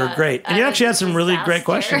on, and you were great. And you actually had some really great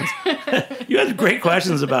questions. You had great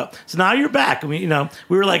questions about. So now you're back. I mean,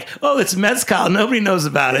 we were like, oh, it's Mezcal. Nobody knows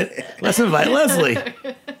about it. Let's invite Leslie.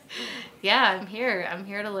 Yeah, I'm here. I'm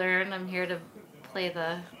here to learn. I'm here to play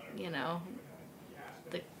the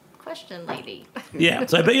question lady. Yeah,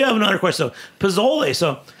 so I bet you have another question. So, Pozole.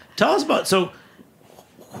 So, tell us about,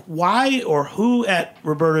 why or who at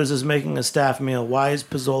Roberta's is making a staff meal? Why is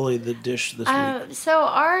Pozole the dish this week? So,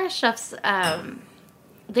 our chefs,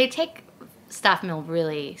 they take staff meal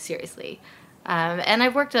really seriously. And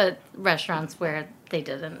I've worked at restaurants where they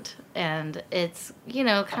didn't. And it's,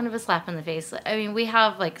 kind of a slap in the face. I mean, we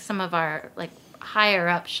have, some of our, higher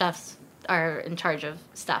up chefs are in charge of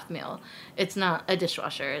staff meal. It's not a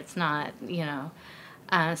dishwasher. It's not,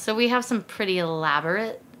 so we have some pretty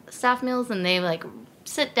elaborate staff meals, and they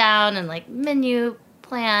sit down and menu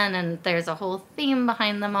plan, and there's a whole theme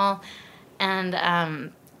behind them all.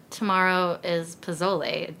 And tomorrow is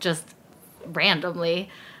Pozole, just randomly.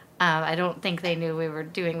 I don't think they knew we were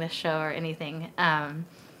doing this show or anything.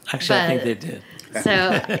 Actually, I think they did.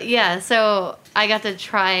 So yeah, so I got to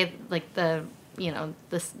try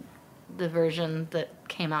the version that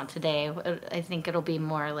came out today. I think it'll be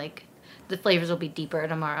more the flavors will be deeper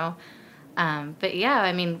tomorrow. But yeah,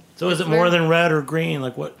 I mean. So is it more than red or green?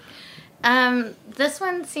 What? This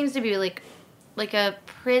one seems to be like a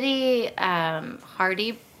pretty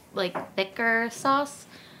hearty, thicker sauce.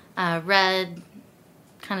 Red,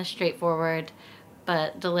 kind of straightforward,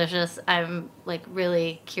 but delicious. I'm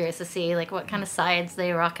really curious to see what kind of sides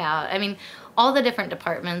they rock out. I mean, all the different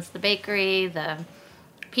departments, the bakery, the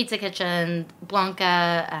pizza kitchen,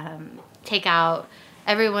 Blanca, takeout,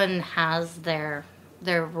 everyone has their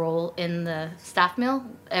role in the staff meal.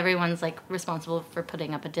 Everyone's responsible for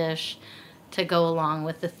putting up a dish to go along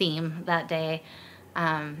with the theme that day.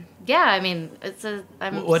 Yeah, I mean,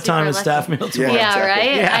 I'm what time is staff meal tomorrow? Yeah, exactly.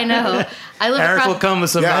 Right? Yeah. I know. Eric will come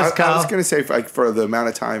with some mezcal. I was going to say, for the amount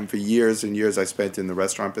of time, for years and years I spent in the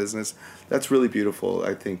restaurant business, that's really beautiful.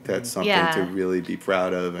 I think that's something to really be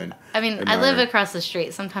proud of. And I mean, admire. I live across the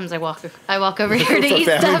street. Sometimes I walk over here to eat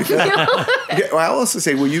staff meal. Well, I'll also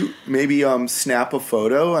say, will you maybe snap a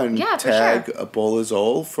photo and tag a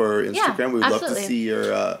Pozole for Instagram? Yeah, We'd love to see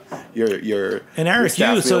your and Eric, your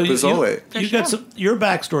Pozole. You got your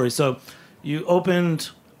backstory. So you opened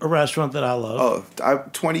a restaurant that I love. Oh,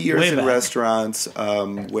 20 years in restaurants.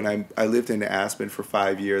 When I lived in Aspen for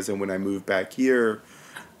 5 years, and when I moved back here,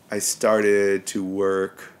 I started to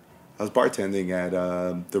work. I was bartending at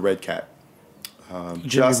the Red Cat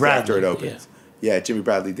just after it opened. Yeah, Jimmy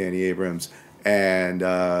Bradley, Danny Abrams, and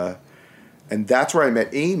that's where I met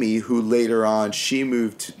Amy, who later on she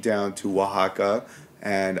moved down to Oaxaca,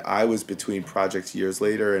 and I was between projects years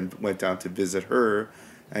later and went down to visit her,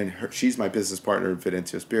 and she's my business partner in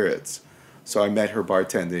Fidencio Spirits. So I met her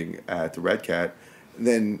bartending at the Red Cat. And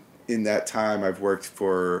then in that time, I've worked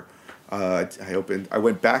for I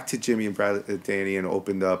went back to Jimmy and Danny and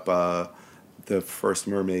opened up the first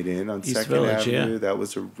Mermaid Inn on East 2nd Village, Avenue. yeah. That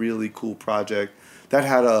was a really cool project. That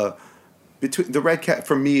had between the Red Cat,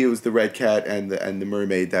 for me, it was the Red Cat and the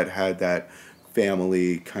Mermaid that had that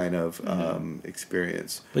family kind of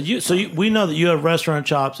experience. But we know that you have restaurant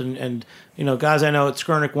chops, and guys I know at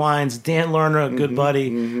Skurnick Wines, Dan Lerner, a good buddy.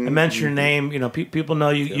 I mentioned your name. People know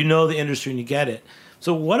you. You know the industry and you get it.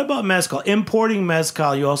 So what about mezcal? Importing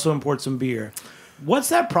mezcal, you also import some beer. What's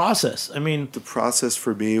that process? I mean, the process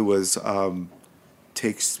for me was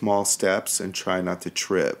take small steps and try not to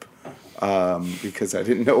trip, because I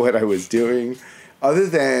didn't know what I was doing. Other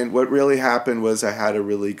than what really happened was I had a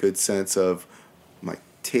really good sense of my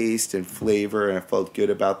taste and flavor, and I felt good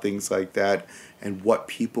about things like that and what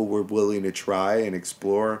people were willing to try and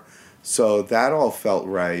explore. So that all felt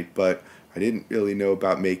right, but I didn't really know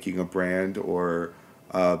about making a brand or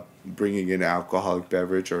bringing in alcoholic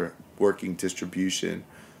beverage or working distribution.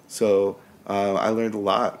 So I learned a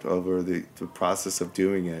lot over the process of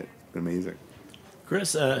doing it. Amazing.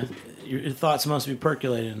 Chris, your thoughts must be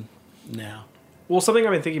percolating now. Well, something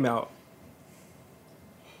I've been thinking about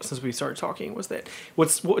since we started talking was that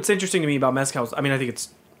what's interesting to me about mezcal is, I mean, I think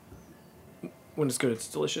when it's good, it's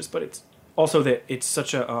delicious, but it's also that it's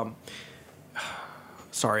such a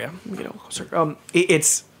sorry, I'm getting closer.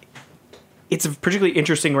 It's particularly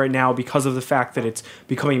interesting right now because of the fact that it's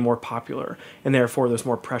becoming more popular, and therefore there's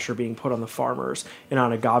more pressure being put on the farmers and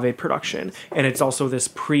on agave production. And it's also this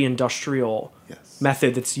pre-industrial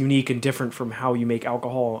method that's unique and different from how you make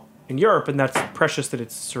alcohol in Europe, and that's precious that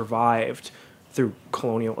it's survived through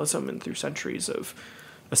colonialism and through centuries of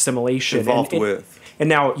assimilation. Involved with.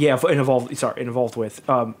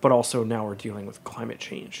 But also now we're dealing with climate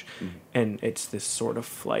change. And it's this sort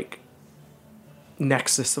of like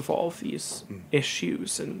nexus of all of these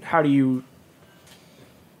issues. And how do you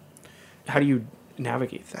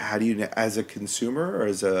navigate that? How do you, as a consumer or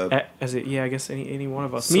I guess any one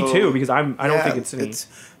of us. So, me too, because I don't think it's any.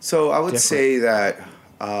 So I would different. say that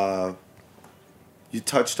you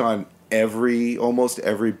touched on almost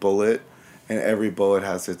every bullet, and every bullet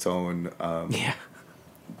has its own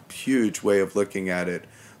huge way of looking at it.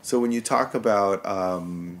 So when you talk about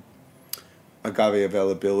agave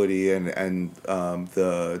availability and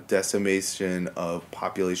the decimation of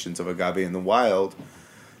populations of agave in the wild,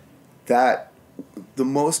 that the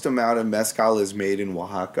most amount of mezcal is made in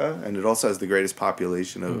Oaxaca, and it also has the greatest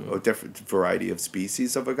population of a different variety of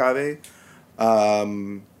species of agave.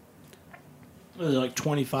 There's like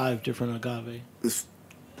 25 different agave. There's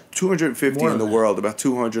 250 in the world, about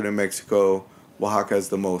 200 in Mexico. Oaxaca is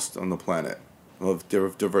the most on the planet of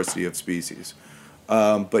diversity of species.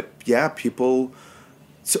 But yeah, people.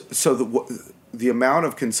 So the amount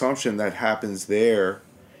of consumption that happens there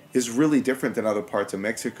is really different than other parts of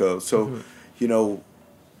Mexico. So,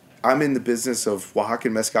 I'm in the business of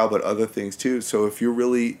Oaxacan mezcal, but other things too. So if you're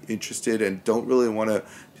really interested and don't really want to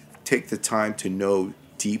take the time to know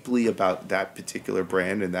deeply about that particular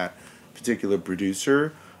brand and that particular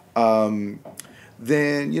producer, then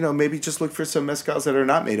maybe just look for some mezcals that are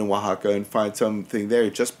not made in Oaxaca and find something there.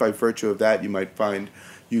 Just by virtue of that, you might find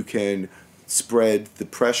you can spread the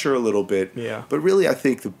pressure a little bit. Yeah. But really, I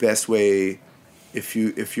think the best way, if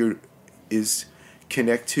you're is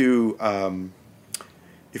connect to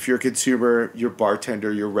if you're a consumer, your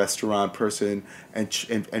bartender, your restaurant person, and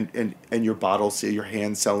your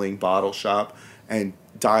hand selling bottle shop, and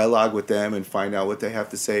dialogue with them and find out what they have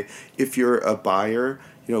to say. If you're a buyer,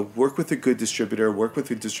 work with a good distributor, work with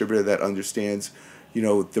a distributor that understands,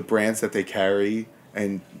 the brands that they carry,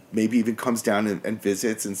 and maybe even comes down and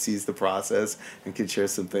visits and sees the process and can share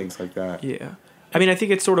some things like that. Yeah. I mean, I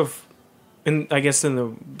think it's sort of, I guess in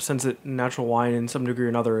the sense that natural wine in some degree or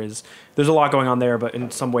another there's a lot going on there, but in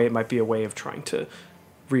some way it might be a way of trying to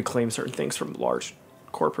reclaim certain things from large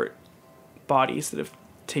corporate bodies that have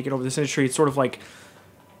taken over this industry. It's sort of like,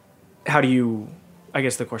 how do you, I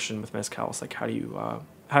guess the question with mezcal is like, how do you,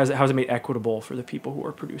 how is it made equitable for the people who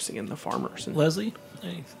are producing and the farmers? And Leslie?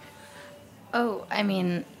 Oh, I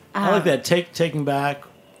mean... I like that, taking back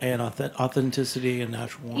and authenticity and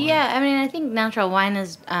natural wine. Yeah, I mean, I think natural wine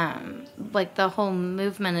is, like, the whole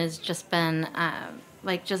movement has just been,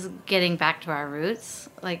 like, just getting back to our roots,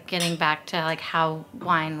 like, getting back to, like, how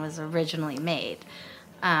wine was originally made.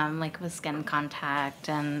 Like with skin contact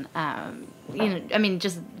and, I mean,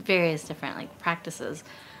 just various different, like, practices.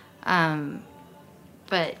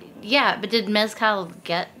 But did mezcal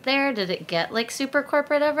get there? Did it get, like, super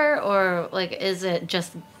corporate ever? Or, like, is it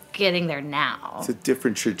just getting there now? It's a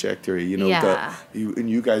different trajectory. And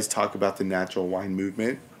you guys talk about the natural wine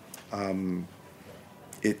movement.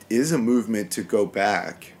 It is a movement to go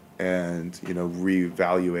back and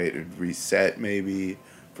reevaluate and reset maybe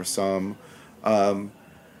for some.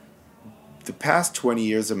 The past 20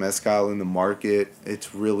 years of mezcal in the market,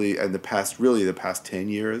 it's really, and the past 10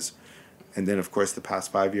 years, and then of course the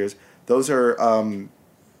past 5 years, those are,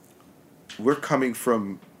 we're coming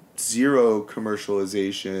from zero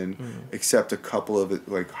commercialization, except a couple of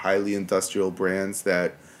like highly industrial brands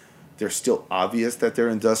that they're still obvious that they're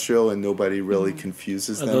industrial and nobody really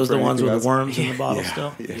confuses them. Are those for the ones with anything the else. worms in the bottle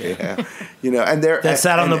still? Yeah. And they're That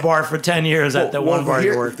sat on the bar for 10 years at the one bar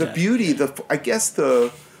you worked the at. Beauty,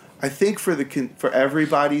 I think for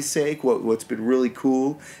everybody's sake, what's been really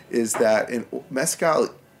cool is that mezcal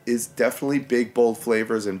is definitely big, bold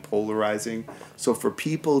flavors and polarizing. So for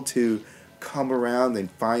people to come around and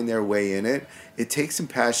find their way in it, it takes some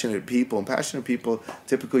passionate people, and passionate people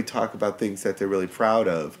typically talk about things that they're really proud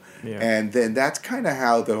of. Yeah. And then that's kind of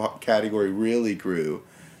how the category really grew.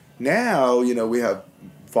 Now, we have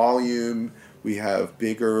volume, we have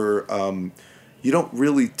bigger. You don't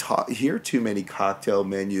really hear too many cocktail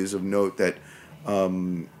menus of note that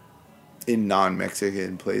in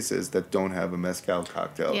non-Mexican places that don't have a mezcal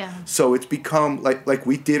cocktail. Yeah. So it's become like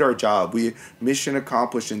we did our job. We mission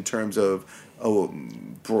accomplished in terms of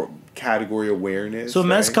category awareness. So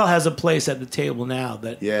mezcal has a place at the table now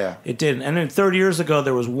that it didn't. And then 30 years ago,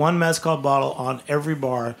 there was one mezcal bottle on every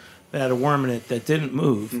bar that had a worm in it that didn't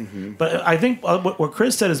move. Mm-hmm. But I think what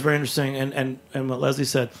Chris said is very interesting, and what Leslie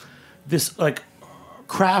said, this like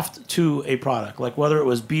craft to a product, like whether it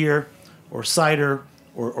was beer or cider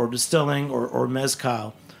or distilling or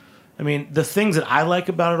mezcal. I mean, the things that I like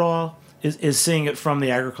about it all is seeing it from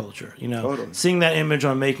the agriculture, Totally. Seeing that image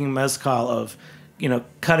on making mezcal of,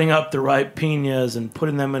 cutting up the ripe piñas and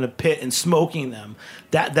putting them in a pit and smoking them.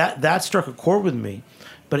 That struck a chord with me.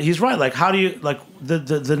 But he's right. Like, how do you, like,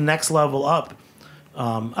 the next level up?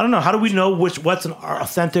 I don't know. How do we know what's an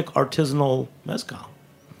authentic artisanal mezcal?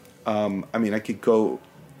 I could go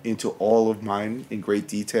into all of mine in great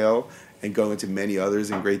detail and go into many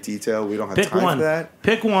others in great detail. We don't have time for that.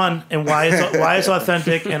 Pick one and why it's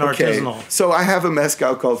authentic and artisanal. So I have a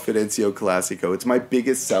mezcal called Fidencio Classico. It's my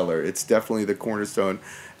biggest seller. It's definitely the cornerstone.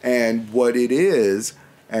 And what it is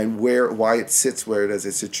and why it sits where it is,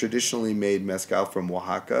 it's a traditionally made mezcal from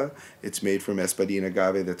Oaxaca. It's made from espadín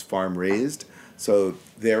agave that's farm raised. So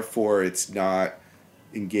therefore it's not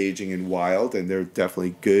engaging in wild, and there are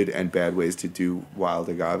definitely good and bad ways to do wild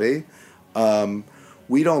agave.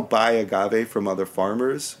 We don't buy agave from other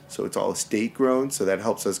farmers, so it's all estate grown, so that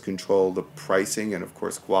helps us control the pricing and, of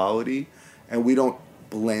course, quality. And we don't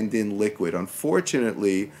blend in liquid.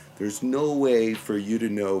 Unfortunately, there's no way for you to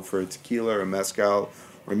know for a tequila or a mezcal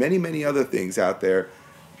or many, many other things out there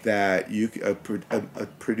that a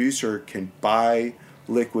producer can buy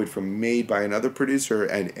liquid made by another producer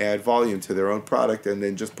and add volume to their own product and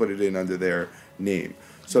then just put it in under their name.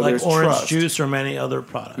 So like there's orange trust. Juice or many other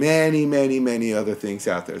products. Many, many, many other things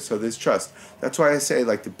out there. So there's trust. That's why I say,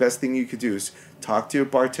 like, the best thing you could do is talk to your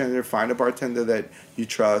bartender, find a bartender that you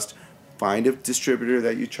trust, find a distributor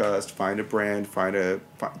that you trust, find a brand,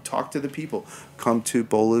 talk to the people. Come to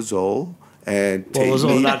Pozole and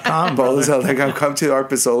Pozole.com. Pozole.com. Come to our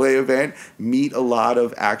Pozole event, meet a lot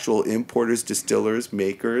of actual importers, distillers,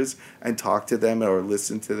 makers, and talk to them or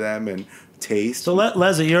listen to them and taste. So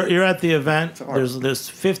Leslie, you're at the event. There's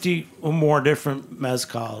 50 or more different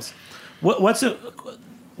mezcals. What's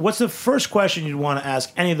the first question you'd want to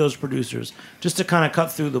ask any of those producers just to kind of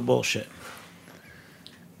cut through the bullshit?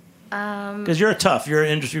 Because you're an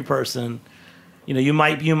industry person. You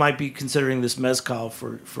might be considering this mezcal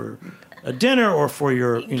for a dinner or for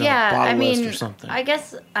your bottle list or something. I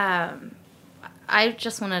guess I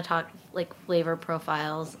just want to talk like flavor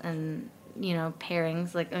profiles and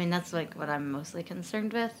pairings. That's like what I'm mostly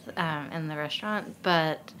concerned with in the restaurant.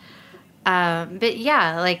 But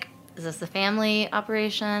yeah, like, is this a family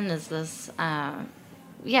operation? Is this I'm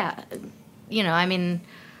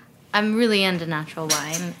really into natural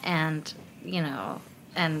wine and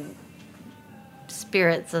and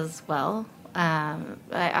spirits as well.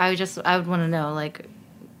 I would want to know like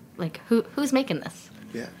who's making this?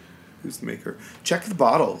 Yeah, who's the maker? Check the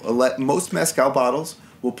bottle. Most mezcal bottles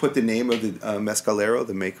will put the name of the mezcalero,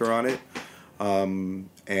 the maker, on it,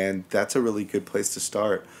 and that's a really good place to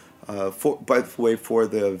start. By the way, for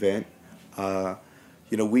the event,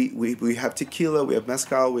 we have tequila, we have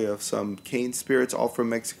mezcal, we have some cane spirits, all from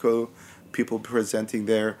Mexico. People presenting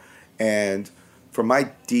there, and from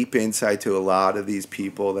my deep insight to a lot of these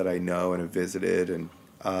people that I know and have visited, and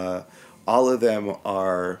all of them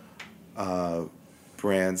are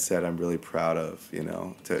brands that I'm really proud of,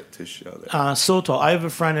 to show that. Sotol. I have a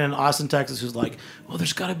friend in Austin, Texas, who's like, well,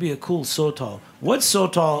 there's got to be a cool Sotol. What's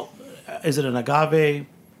Sotol? Is it an agave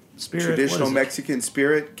spirit? Traditional Mexican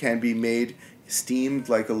spirit, can be made steamed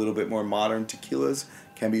like a little bit more modern tequilas,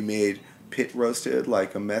 can be made pit roasted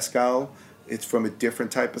like a mezcal. It's from a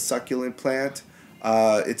different type of succulent plant.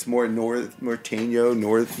 It's more north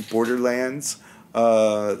borderlands.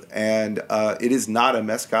 And it is not a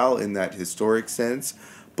mezcal in that historic sense,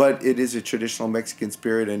 but it is a traditional Mexican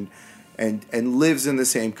spirit and lives in the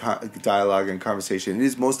same dialogue and conversation. It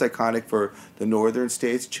is most iconic for the northern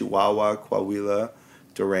states, Chihuahua, Coahuila,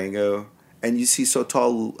 Durango. And you see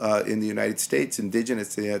Sotol in the United States, indigenous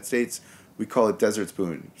to the United States, we call it desert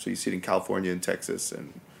spoon. So you see it in California and Texas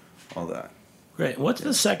and all that. Great. What's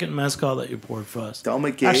the second mezcal that you poured for us? Del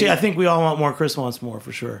Maguey. Actually, I think we all want more. Chris wants more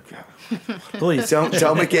for sure. Please. Del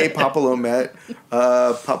Maguey Papalomet.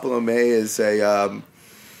 Papalomet is a...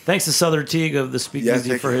 Thanks to Southern Teague of the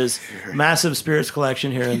Speakeasy for his massive spirits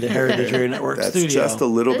collection here in the Heritage Radio Network That's studio. Just a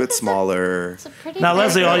little bit smaller. Now,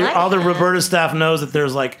 Leslie, all the Roberta staff knows that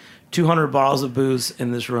there's like 200 bottles of booze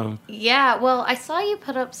in this room. Yeah, well, I saw you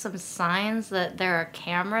put up some signs that there are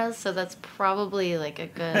cameras, so that's probably like a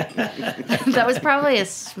good... that was probably a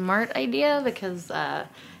smart idea because,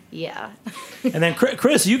 yeah. And then,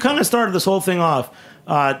 Chris, you kind of started this whole thing off.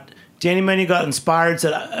 Danny Menu got inspired,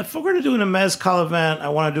 said, if we're going to do a mezcal event, I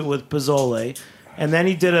want to do it with Pozole. And then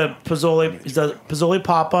he did a Pozole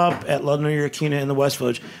pop-up at La New Yorkina in the West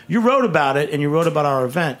Village. You wrote about it, and you wrote about our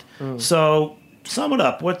event. So, sum it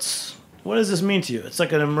up. What does this mean to you? It's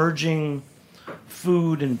like an emerging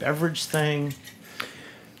food and beverage thing.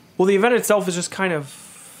 Well, the event itself is just kind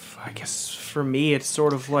of, I guess, for me, it's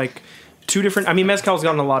sort of like two different... I mean, mezcal's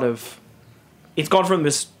gotten a lot of... It's gone from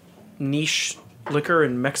this niche liquor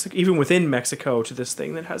in Mexico, even within Mexico, to this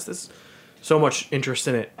thing that has this so much interest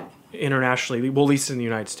in it internationally. Well, at least in the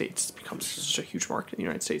United States, it's become such a huge market in the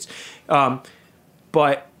United States.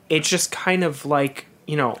 But it's just kind of like,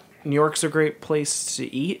 New York's a great place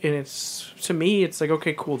to eat, and to me it's like,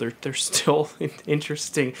 okay, cool. They're still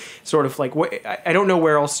interesting. Sort of like, I don't know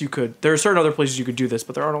where else you could. There are certain other places you could do this,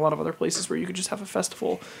 but there aren't a lot of other places where you could just have a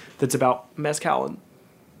festival that's about mezcal and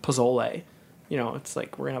pozole. It's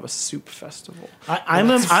like we're gonna have a soup festival. I'm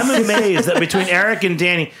amazed that between Eric and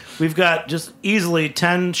Danny, we've got just easily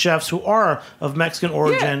 10 chefs who are of Mexican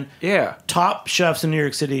origin. Yeah. Top chefs in New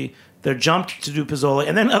York City. They're jumped to do pozole,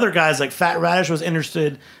 and then other guys like Fat Radish was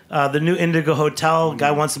interested. The new Indigo Hotel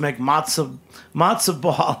guy wants to make matzo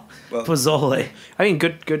ball pozole. I mean,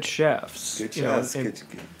 good chefs. Good chefs. Good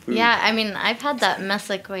food. Yeah, I mean, I've had that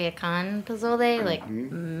Mexicoyacan pozole like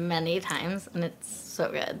many times, and it's so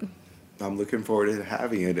good. I'm looking forward to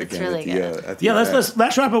having it again. Really good. At the event.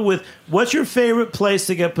 Let's wrap up with what's your favorite place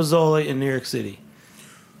to get pozole in New York City?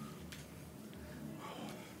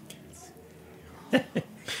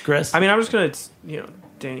 Chris? I mean, I'm just going to,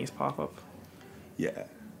 Danny's pop-up. Yeah.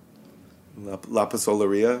 La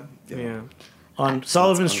Pozoleria. Yeah. On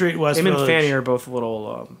Sullivan Street, West Him Village. and Fanny are both a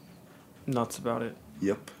little nuts about it.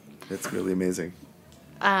 Yep. It's really amazing.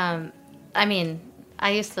 I mean,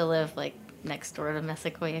 I used to live, next door to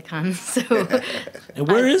Mexicoyacan, so... And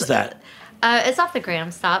where is that? It's off the Graham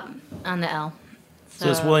stop on the L. So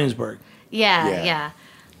it's Williamsburg. Yeah.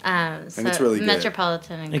 And it's really good.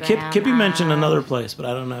 Metropolitan and And Graham. Kippy mentioned another place, but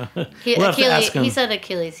I don't know. He, we'll have to ask him. He said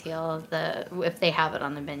Achilles heel, if they have it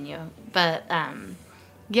on the menu. But,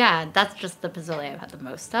 yeah, that's just the pozole I've had the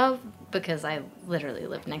most of, because I literally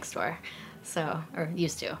live next door, or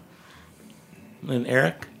used to. And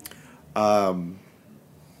Eric?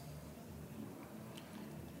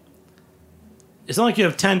 It's not like you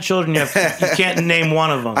have 10 children. You can't name one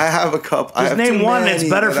of them. I have a couple. Just name one that's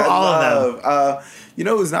better for all of them.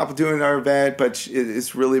 Who's not doing our event, but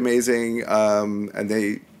it's really amazing. And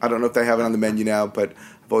I don't know if they have it on the menu now, but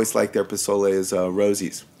I've always liked their pozole is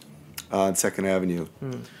Rosie's on 2nd Avenue.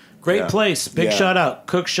 Great place. Big shout out.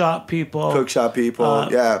 Cook shop people.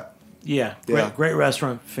 Yeah. Great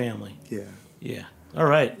restaurant family. Yeah. All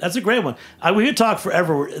right. That's a great one. We could talk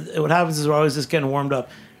forever. What happens is we're always just getting warmed up.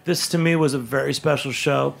 This, to me, was a very special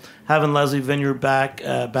show. Having Leslie Vineyard back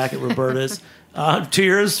at Roberta's. 2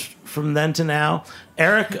 years from then to now.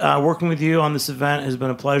 Eric, working with you on this event has been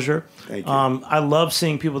a pleasure. Thank you. I love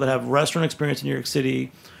seeing people that have restaurant experience in New York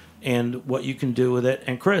City and what you can do with it.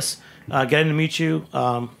 And Chris, getting to meet you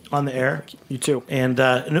on the air. You too. And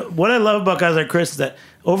what I love about guys like Chris is that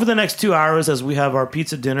over the next 2 hours, as we have our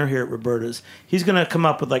pizza dinner here at Roberta's, he's going to come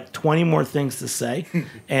up with 20 more things to say,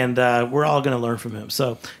 and we're all going to learn from him.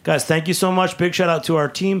 So, guys, thank you so much. Big shout out to our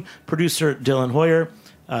team, producer Dylan Hoyer,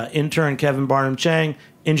 intern Kevin Barnum Chang,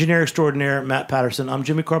 engineer extraordinaire Matt Patterson. I'm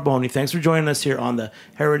Jimmy Carboni. Thanks for joining us here on the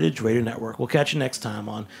Heritage Radio Network. We'll catch you next time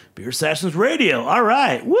on Beer Sessions Radio. All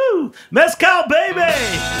right. Woo! Mezcal, baby!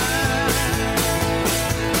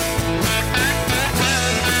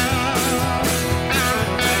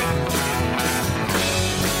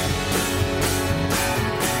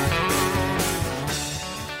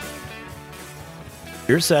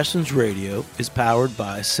 Beer Sessions Radio is powered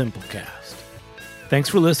by Simplecast. Thanks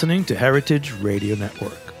for listening to Heritage Radio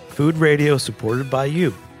Network, food radio supported by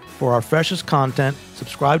you. For our freshest content,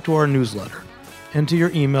 subscribe to our newsletter. Enter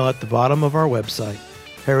your email at the bottom of our website,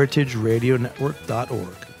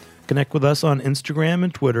 heritageradionetwork.org. Connect with us on Instagram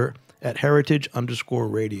and Twitter at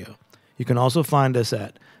heritage_radio. You can also find us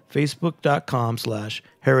at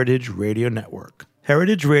facebook.com/Heritage Radio Network.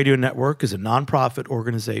 Heritage Radio Network is a nonprofit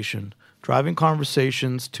organization driving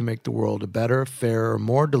conversations to make the world a better, fairer,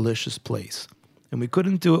 more delicious place. And we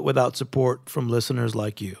couldn't do it without support from listeners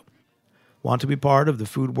like you. Want to be part of the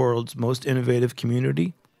food world's most innovative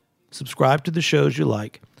community? Subscribe to the shows you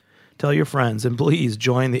like. Tell your friends, and please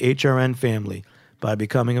join the HRN family by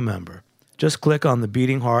becoming a member. Just click on the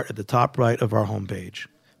beating heart at the top right of our homepage.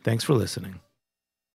 Thanks for listening.